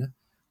Whitman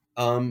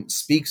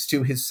speaks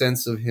to his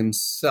sense of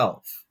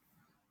himself.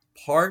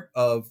 Part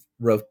of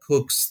Rav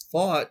Kook's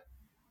thought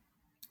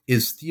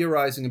is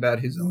theorizing about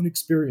his own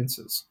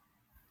experiences.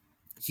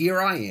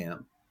 Here I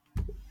am,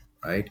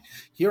 right?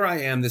 Here I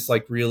am, this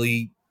like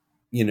really,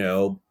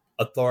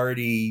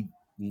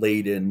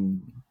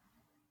 authority-laden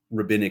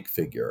rabbinic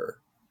figure.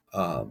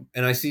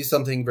 And I see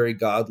something very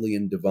godly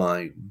and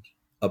divine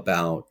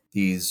about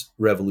these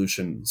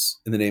revolutions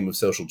in the name of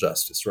social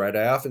justice, right?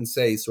 I often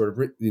say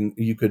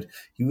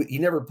he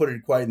never put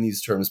it quite in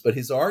these terms, but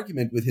his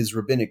argument with his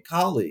rabbinic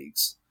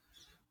colleagues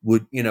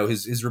would,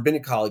 his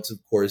rabbinic colleagues, of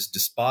course,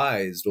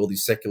 despised all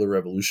these secular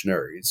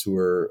revolutionaries who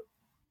were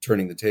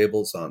turning the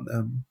tables on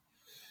them.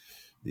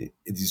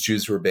 These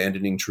Jews who were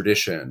abandoning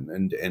tradition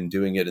and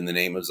doing it in the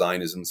name of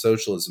Zionism,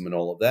 socialism, and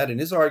all of that. And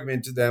his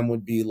argument to them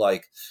would be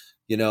like,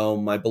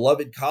 my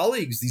beloved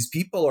colleagues, these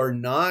people are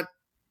not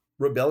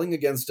rebelling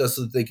against us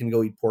so that they can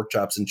go eat pork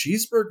chops and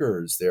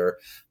cheeseburgers.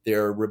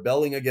 They're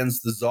rebelling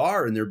against the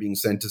Tsar and they're being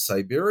sent to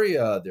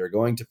Siberia. They're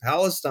going to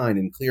Palestine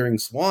and clearing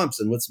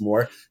swamps. And what's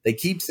more, they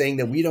keep saying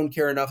that we don't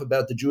care enough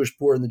about the Jewish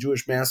poor and the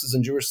Jewish masses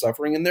and Jewish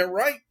suffering, and they're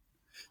right.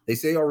 They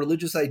say our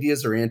religious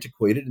ideas are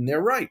antiquated, and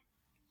they're right.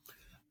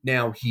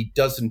 Now, he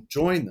doesn't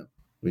join them.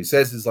 What he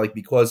says is like,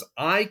 because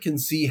I can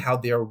see how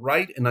they're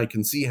right and I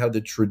can see how the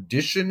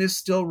tradition is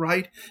still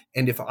right.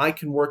 And if I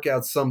can work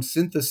out some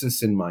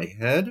synthesis in my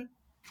head,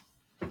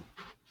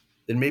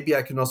 then maybe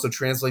I can also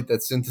translate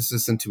that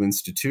synthesis into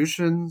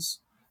institutions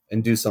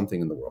and do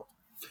something in the world.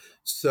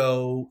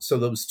 So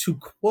those two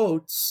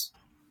quotes,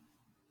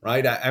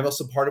 right? I'm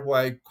also, part of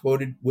why I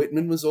quoted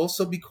Whitman was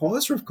also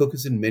because Rav Kook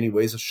is in many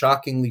ways a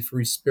shockingly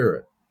free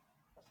spirit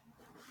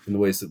in the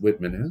ways that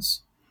Whitman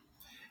is.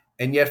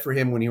 And yet for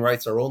him, when he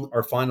writes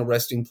our final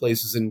resting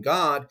place is in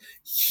God,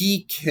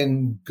 he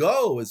can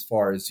go as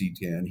far as he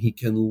can. He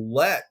can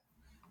let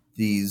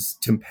these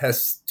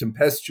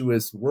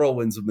tempestuous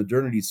whirlwinds of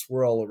modernity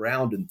swirl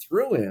around and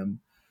through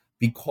him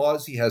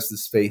because he has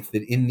this faith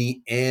that in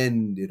the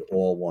end, it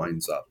all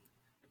winds up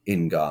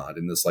in God,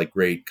 in this like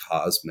great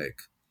cosmic,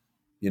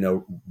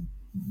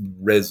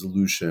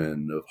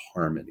 resolution of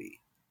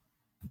harmony.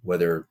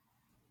 Whether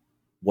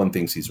one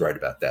thinks he's right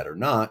about that or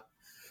not,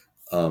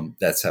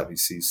 that's how he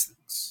sees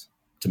things,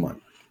 to my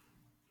mind.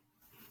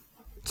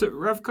 So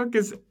Rav Kook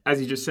is, as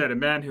you just said, a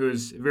man who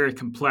is very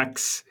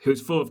complex,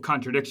 who's full of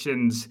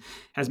contradictions,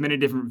 has many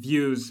different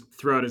views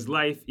throughout his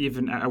life,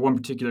 even at one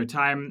particular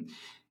time.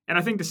 And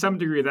I think to some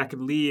degree that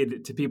could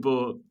lead to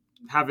people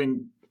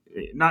having,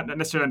 not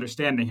necessarily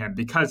understanding him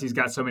because he's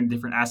got so many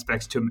different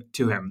aspects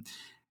to him.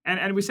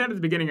 And we said at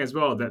the beginning as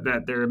well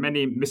that there are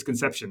many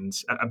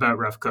misconceptions about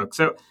Rav Kook.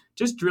 So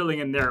just drilling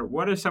in there,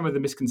 what are some of the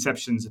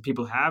misconceptions that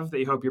people have that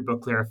you hope your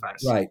book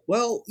clarifies? Right.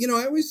 Well,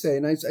 I always say,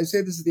 and I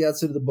say this at the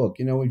outset of the book,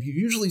 if you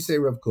usually say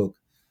Rav Kook,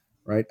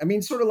 right? I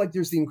mean, sort of like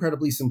there's the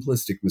incredibly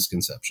simplistic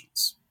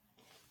misconceptions,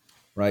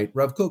 right?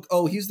 Rav Kook,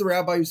 oh, he's the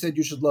rabbi who said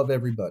you should love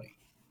everybody.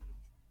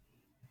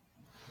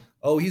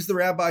 Oh, he's the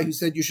rabbi who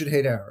said you should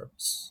hate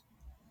Arabs.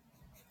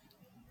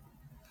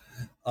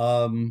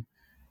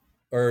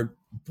 Or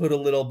put a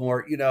little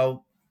more,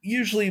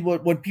 usually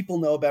what people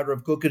know about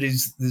Rav Kook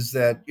is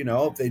that,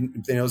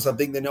 if they know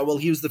something, they know, well,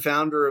 he was the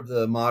founder of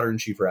the modern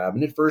chief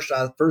rabbinate, first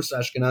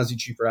Ashkenazi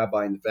chief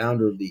rabbi and the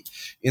founder of the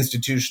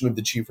institution of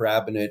the chief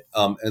rabbinate,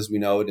 as we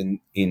know it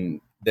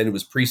then it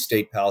was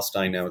pre-state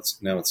Palestine, now it's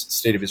the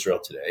state of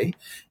Israel today,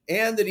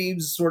 and that he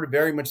was sort of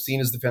very much seen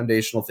as the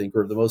foundational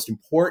thinker of the most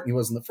important, he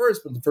wasn't the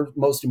first, but the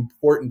most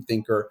important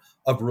thinker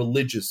of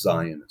religious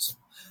Zionism.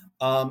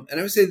 And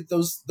I would say that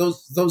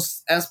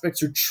those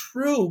aspects are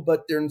true,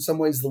 but they're in some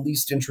ways the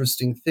least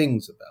interesting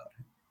things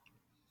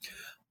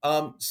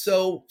about him.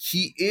 So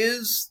he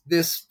is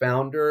this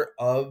founder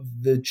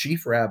of the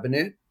chief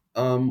rabbinate,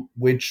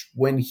 which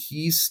when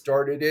he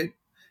started it,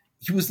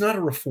 he was not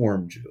a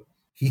Reform Jew.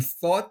 He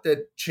thought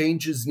that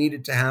changes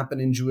needed to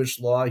happen in Jewish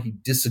law. He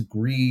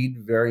disagreed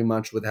very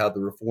much with how the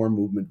Reform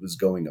movement was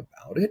going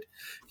about it.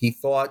 He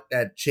thought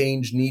that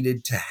change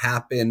needed to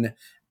happen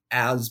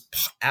as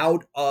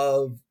out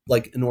of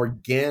like an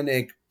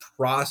organic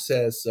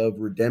process of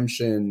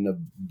redemption, of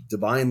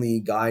divinely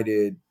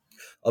guided,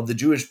 of the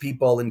Jewish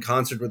people in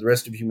concert with the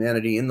rest of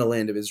humanity in the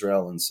land of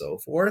Israel and so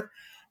forth.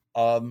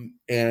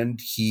 And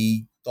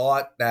he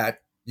thought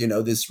that,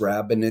 this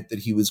rabbinate that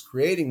he was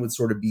creating would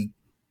sort of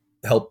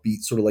help be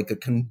sort of like a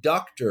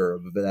conductor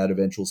of that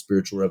eventual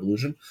spiritual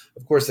revolution.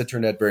 Of course, that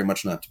turned out very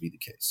much not to be the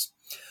case.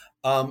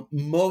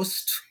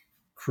 Most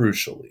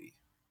crucially,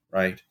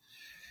 right?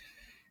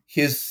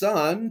 His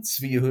son,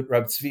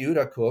 Rav Tzvi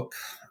Yehuda Kook,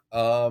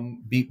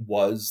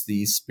 was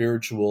the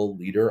spiritual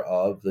leader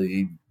of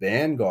the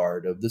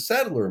vanguard of the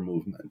settler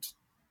movement,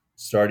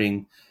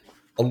 starting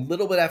a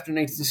little bit after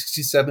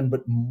 1967,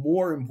 but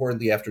more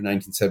importantly after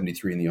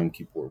 1973 in the Yom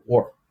Kippur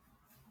War.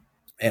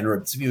 And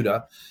Rav Tzvi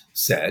Yehuda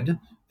said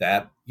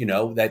that,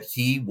 that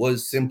he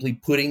was simply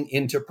putting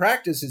into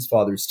practice his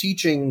father's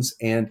teachings,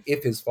 and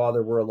if his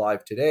father were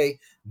alive today,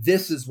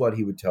 this is what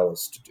he would tell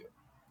us to do.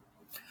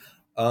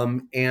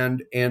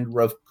 And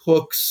Rav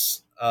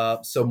Kook's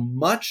so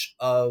much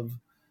of,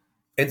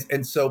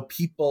 and so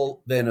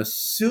people then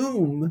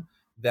assume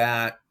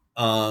that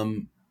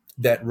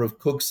that Rav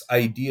Kook's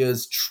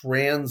ideas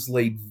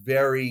translate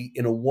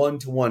in a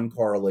one-to-one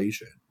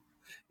correlation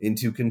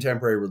into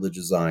contemporary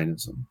religious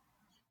Zionism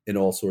in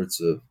all sorts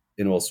of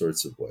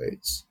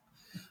ways.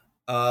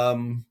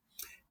 And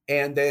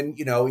then,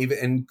 even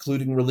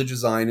including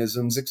religious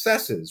Zionism's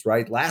excesses,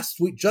 right?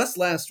 Just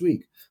last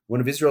week, one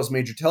of Israel's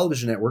major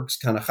television networks,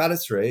 Kan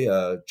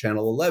 11,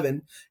 Channel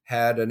 11,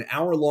 had an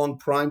hour-long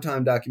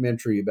primetime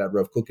documentary about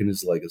Rav Kook and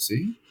his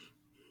legacy,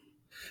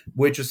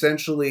 which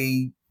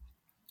essentially,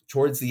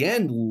 towards the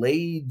end,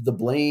 laid the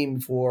blame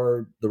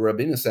for the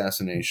Rabin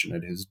assassination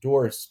at his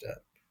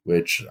doorstep,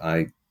 which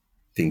I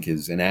think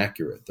is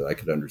inaccurate, though I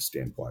could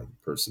understand why the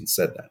person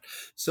said that.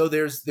 So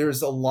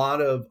there's a lot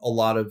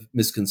of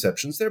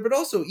misconceptions there, but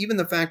also even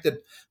the fact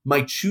that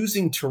my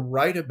choosing to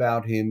write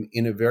about him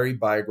in a very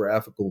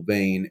biographical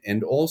vein,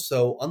 and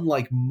also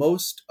unlike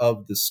most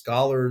of the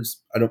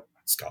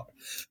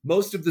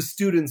most of the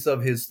students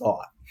of his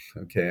thought,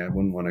 okay, I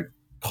wouldn't want to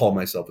call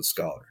myself a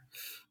scholar.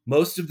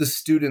 Most of the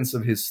students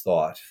of his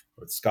thought,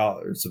 or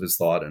scholars of his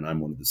thought, and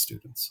I'm one of the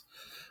students,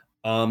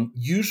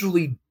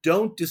 usually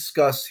don't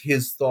discuss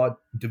his thought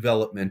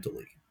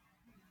developmentally,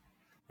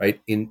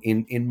 right?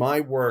 In my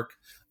work,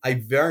 I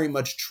very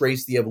much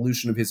trace the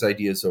evolution of his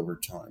ideas over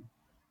time.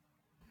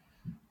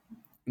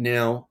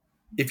 Now,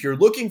 if you're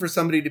looking for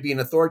somebody to be an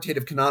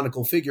authoritative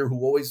canonical figure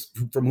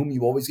from whom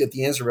you always get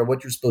the answer about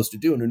what you're supposed to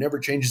do and who never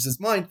changes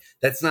his mind,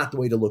 that's not the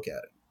way to look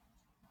at it,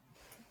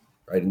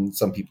 right? And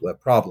some people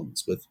have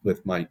problems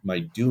with my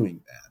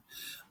doing that.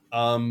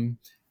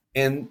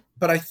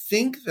 But I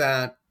think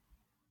that,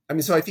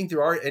 so I think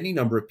there are any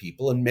number of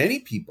people, and many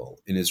people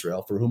in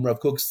Israel, for whom Rav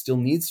Kook still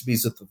needs to be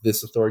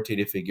this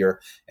authoritative figure,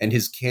 and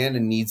his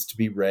canon needs to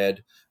be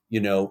read,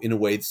 in a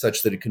way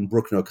such that it can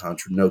brook no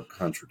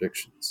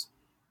contradictions.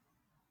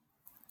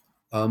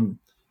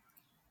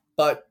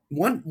 But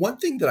one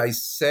thing that I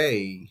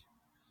say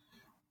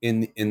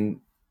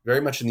in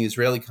very much in the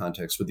Israeli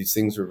context, where these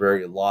things are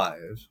very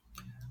alive,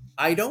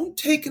 I don't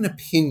take an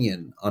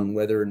opinion on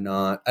whether or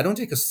not, I don't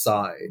take a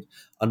side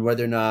on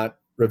whether or not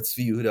Rav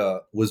Tzvi Yehuda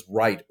was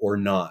right or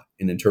not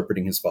in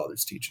interpreting his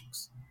father's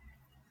teachings.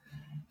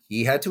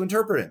 He had to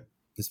interpret him.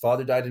 His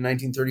father died in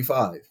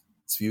 1935.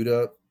 Tzvi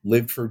Yehuda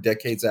lived for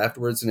decades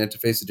afterwards and had to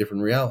face a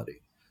different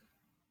reality.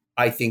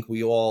 I think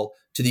we all,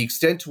 to the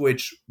extent to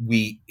which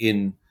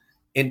and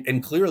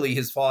clearly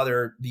his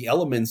father, the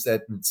elements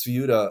that Tzvi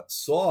Yehuda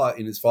saw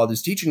in his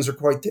father's teachings are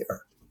quite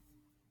there.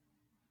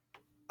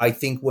 I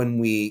think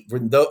when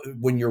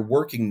you're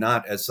working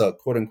not as a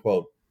quote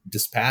unquote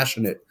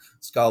dispassionate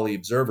scholarly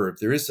observer, if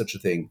there is such a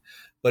thing,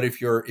 but if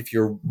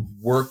you're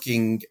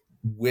working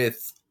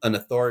with an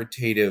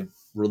authoritative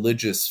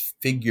religious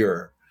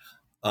figure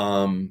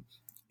and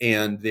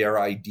their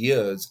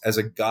ideas as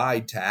a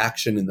guide to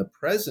action in the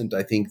present,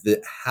 I think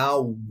that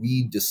how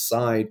we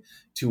decide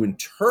to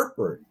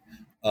interpret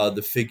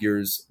the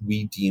figures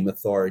we deem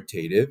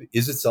authoritative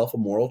is itself a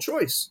moral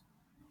choice.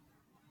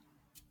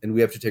 And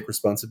we have to take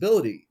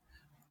responsibility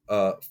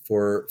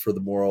for the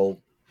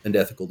moral and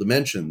ethical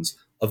dimensions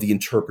of the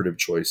interpretive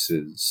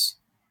choices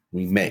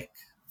we make.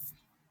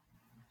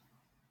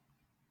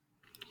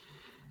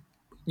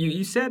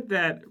 You said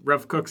that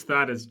Rav Kook's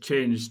thought has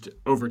changed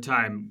over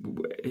time,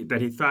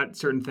 that he thought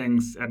certain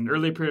things at an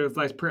early period of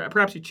life.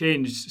 Perhaps he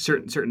changed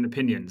certain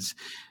opinions.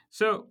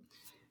 So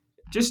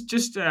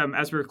just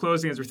as we're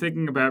closing, as we're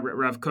thinking about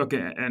Rav Kook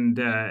and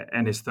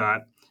his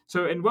thought,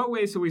 so in what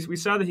ways? So we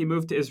saw that he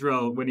moved to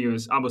Israel when he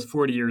was almost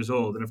 40 years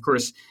old. And of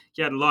course,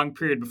 he had a long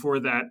period before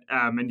that.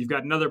 And you've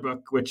got another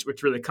book which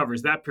really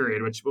covers that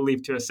period, which will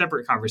lead to a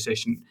separate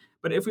conversation.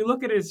 But if we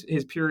look at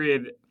his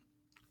period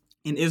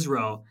in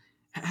Israel,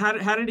 how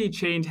did he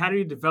change? How did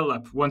he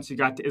develop once he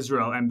got to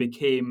Israel and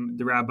became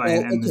the rabbi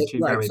and the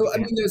chief rabbi? So,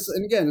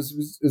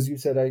 as you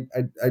said,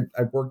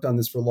 I've worked on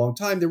this for a long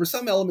time. There were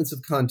some elements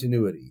of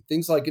continuity.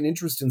 Things like an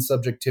interest in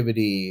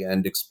subjectivity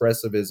and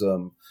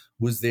expressivism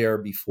was there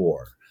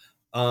before.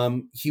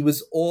 He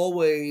was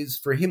always,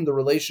 for him, the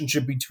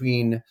relationship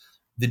between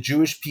the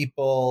Jewish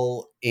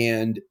people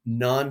and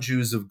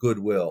non-Jews of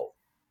goodwill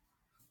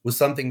was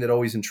something that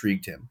always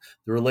intrigued him.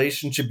 The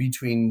relationship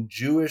between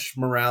Jewish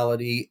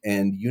morality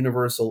and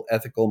universal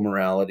ethical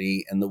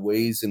morality and the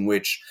ways in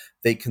which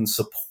they can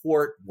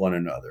support one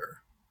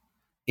another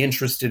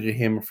interested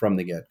him from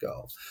the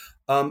get-go.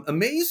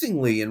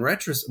 Amazingly, in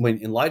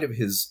light of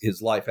his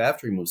life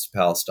after he moves to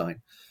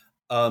Palestine,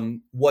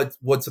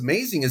 what's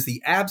amazing is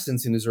the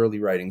absence in his early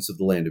writings of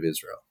the land of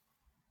Israel.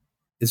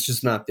 It's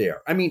just not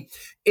there. I mean,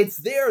 it's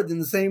there in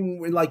the same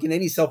way, like in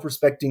any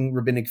self-respecting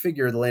rabbinic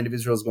figure, the land of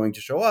Israel is going to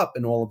show up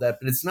and all of that,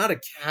 but it's not a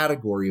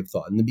category of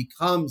thought, and it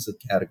becomes a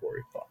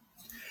category of thought.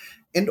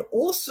 And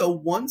also,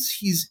 once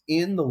he's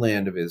in the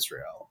land of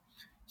Israel,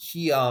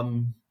 he's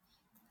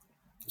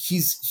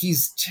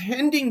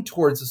tending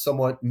towards a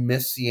somewhat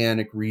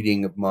messianic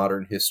reading of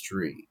modern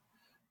history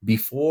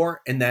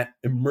before, and that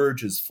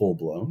emerges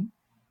full-blown.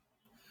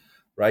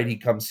 Right? He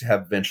comes to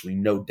have eventually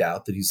no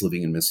doubt that he's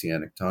living in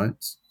messianic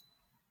times.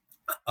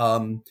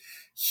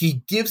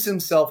 he gives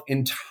himself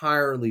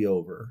entirely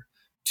over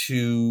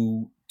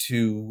to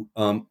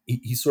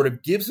he sort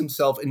of gives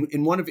himself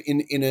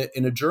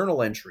in a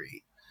journal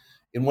entry,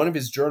 in one of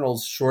his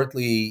journals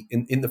shortly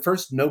in the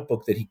first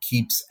notebook that he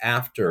keeps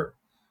after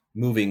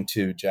moving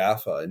to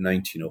Jaffa in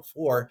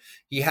 1904,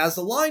 he has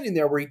a line in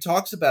there where he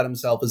talks about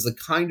himself as the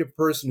kind of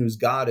person whose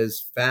God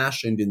is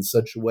fashioned in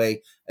such a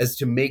way as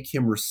to make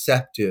him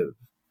receptive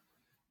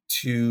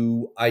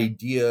to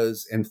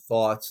ideas and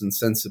thoughts and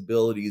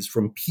sensibilities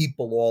from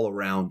people all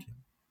around him.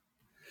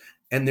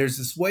 And there's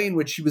this way in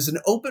which he was an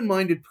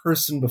open-minded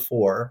person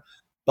before,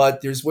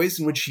 but there's ways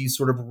in which he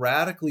sort of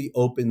radically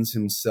opens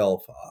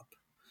himself up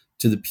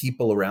to the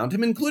people around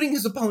him, including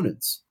his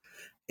opponents,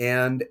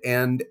 and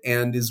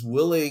is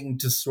willing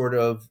to sort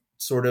of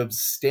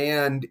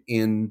stand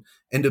in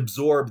and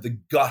absorb the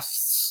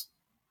gusts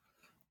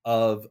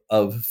of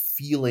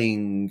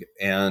feeling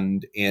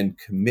and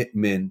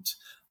commitment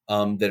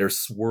that are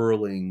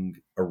swirling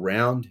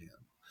around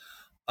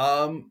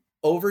him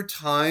over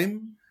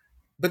time.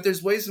 But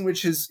there's ways in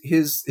which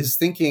his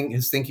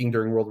thinking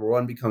during World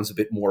War I becomes a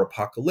bit more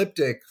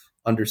apocalyptic.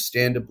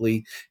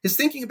 Understandably, his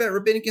thinking about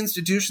rabbinic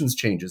institutions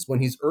changes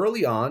when he's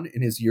early on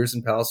in his years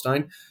in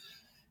Palestine.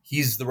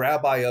 He's the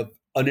rabbi of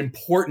an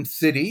important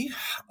city,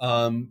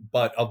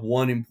 but of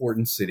one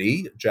important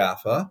city,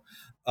 Jaffa,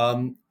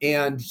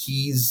 and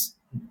he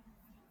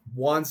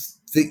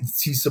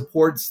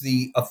supports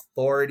the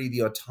authority,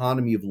 the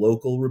autonomy of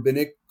local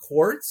rabbinic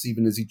courts,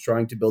 even as he's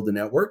trying to build a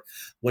network.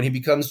 When he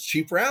becomes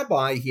chief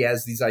rabbi, he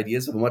has these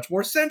ideas of a much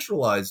more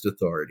centralized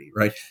authority,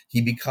 right?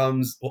 He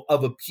becomes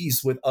of a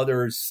piece with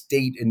other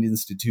state and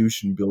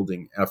institution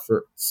building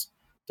efforts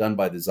done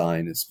by the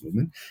Zionist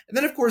movement. And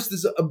then, of course,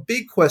 there's a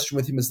big question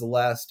with him is the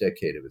last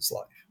decade of his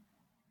life.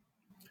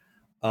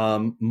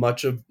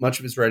 Much of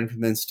his writing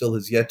from then still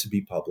has yet to be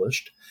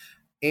published.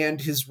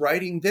 And his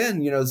writing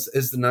then, as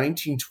the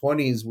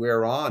 1920s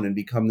wear on and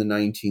become the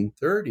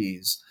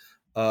 1930s,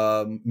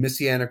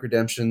 Messianic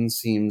redemption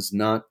seems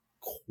not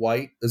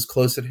quite as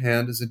close at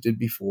hand as it did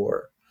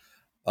before.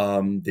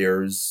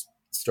 There's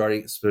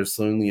starting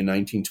slowly in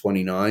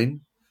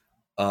 1929,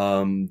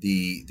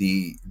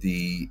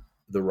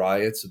 the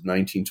riots of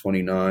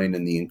 1929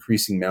 and the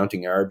increasing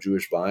mounting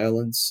Arab-Jewish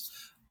violence,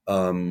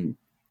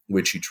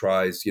 which he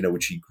tries,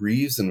 which he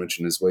grieves and which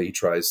in his way he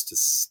tries to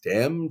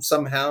stem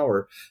somehow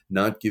or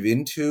not give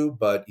into,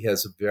 but he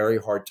has a very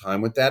hard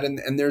time with that.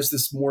 And there's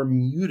this more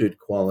muted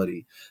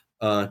quality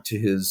to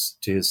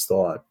his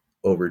thought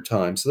over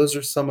time. So those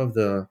are some of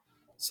the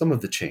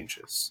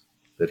changes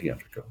that he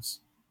undergoes.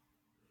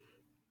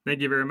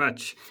 Thank you very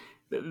much.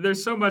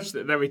 There's so much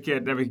that we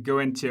could go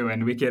into,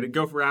 and we could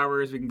go for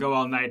hours. We can go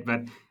all night,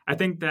 but I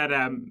think that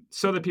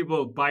so that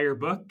people buy your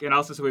book, and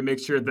also so we make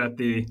sure that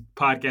the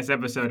podcast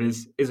episode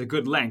is a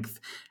good length.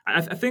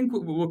 I think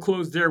we'll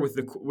close there with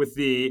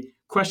the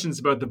questions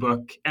about the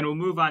book, and we'll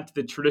move on to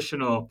the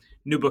traditional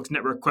New Books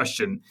Network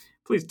question.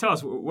 Please tell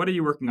us, what are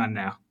you working on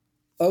now?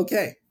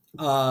 Okay,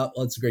 well,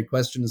 it's a great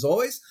question as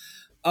always.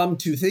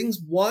 Two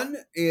things. One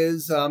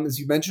is, as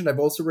you mentioned, I've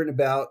also written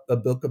about a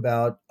book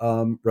about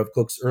Rav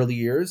Kook's early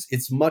years.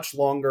 It's much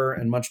longer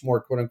and much more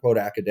 "quote unquote"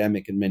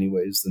 academic in many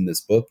ways than this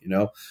book.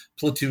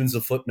 Platoons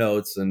of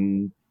footnotes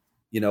and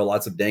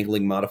lots of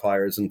dangling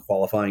modifiers and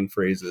qualifying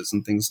phrases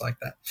and things like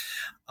that.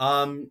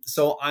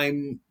 So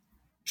I'm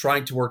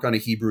trying to work on a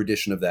Hebrew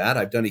edition of that.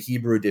 I've done a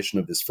Hebrew edition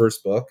of this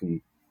first book,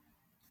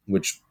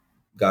 which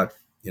got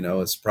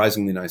a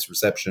surprisingly nice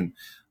reception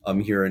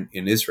here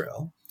in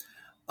Israel.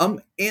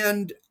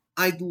 And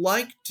I'd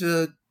like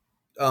to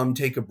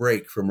take a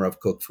break from Rav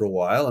Kook for a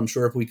while. I'm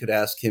sure if we could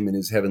ask him in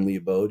his heavenly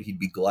abode, he'd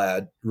be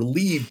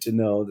relieved to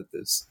know that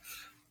this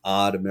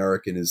odd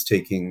American is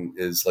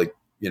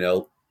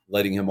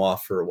letting him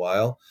off for a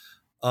while.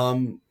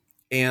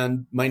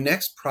 And my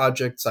next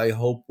projects, I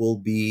hope, will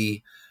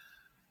be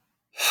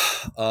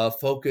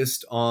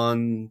focused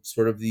on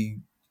sort of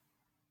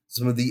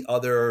some of the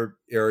other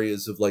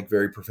areas of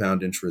very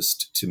profound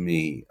interest to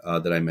me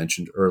that I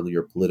mentioned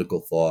earlier: political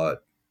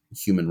thought,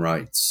 human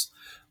rights,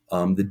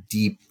 the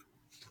deep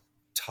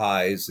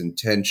ties and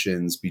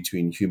tensions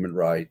between human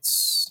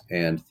rights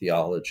and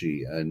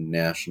theology and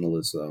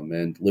nationalism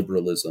and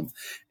liberalism.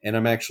 And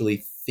I'm actually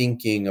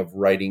thinking of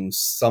writing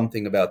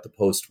something about the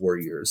post-war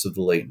years of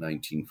the late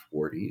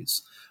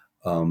 1940s.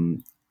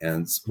 And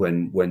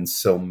when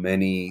so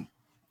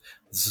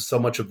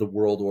much of the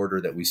world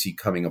order that we see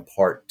coming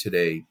apart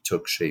today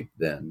took shape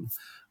then.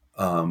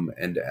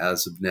 And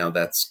as of now,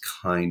 that's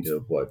kind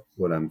of what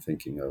I'm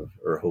thinking of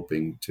or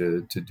hoping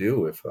to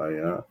do if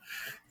I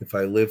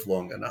live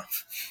long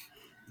enough.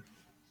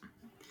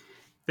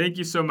 Thank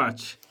you so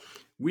much.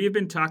 We have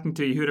been talking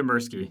to Yehuda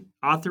Mirsky,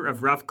 author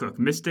of Rav Kook,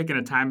 Mystic in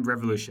a Time of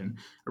Revolution,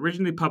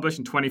 originally published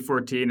in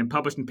 2014 and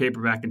published in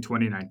paperback in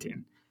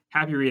 2019.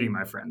 Happy reading,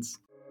 my friends.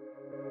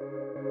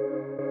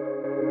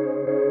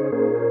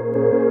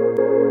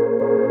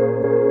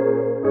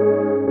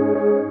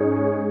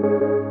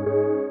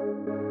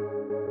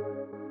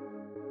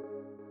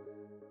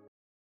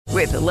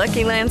 With the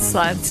Lucky Land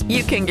Slots,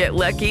 you can get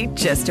lucky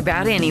just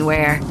about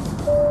anywhere.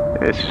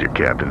 This is your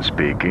captain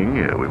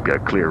speaking. We've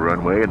got clear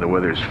runway and the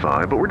weather's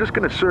fine, but we're just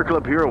going to circle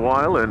up here a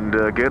while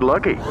and get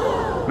lucky.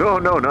 No,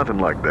 nothing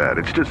like that.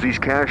 It's just these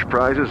cash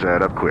prizes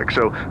add up quick.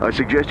 So I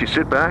suggest you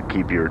sit back,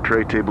 keep your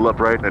tray table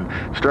upright, and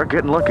start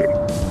getting lucky.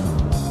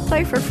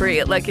 Play for free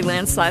at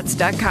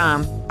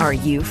LuckyLandSlots.com. Are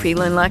you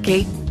feeling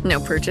lucky? No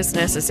purchase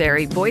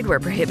necessary. Void where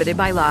prohibited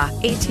by law.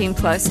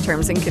 18+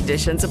 terms and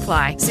conditions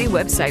apply. See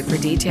website for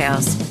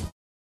details.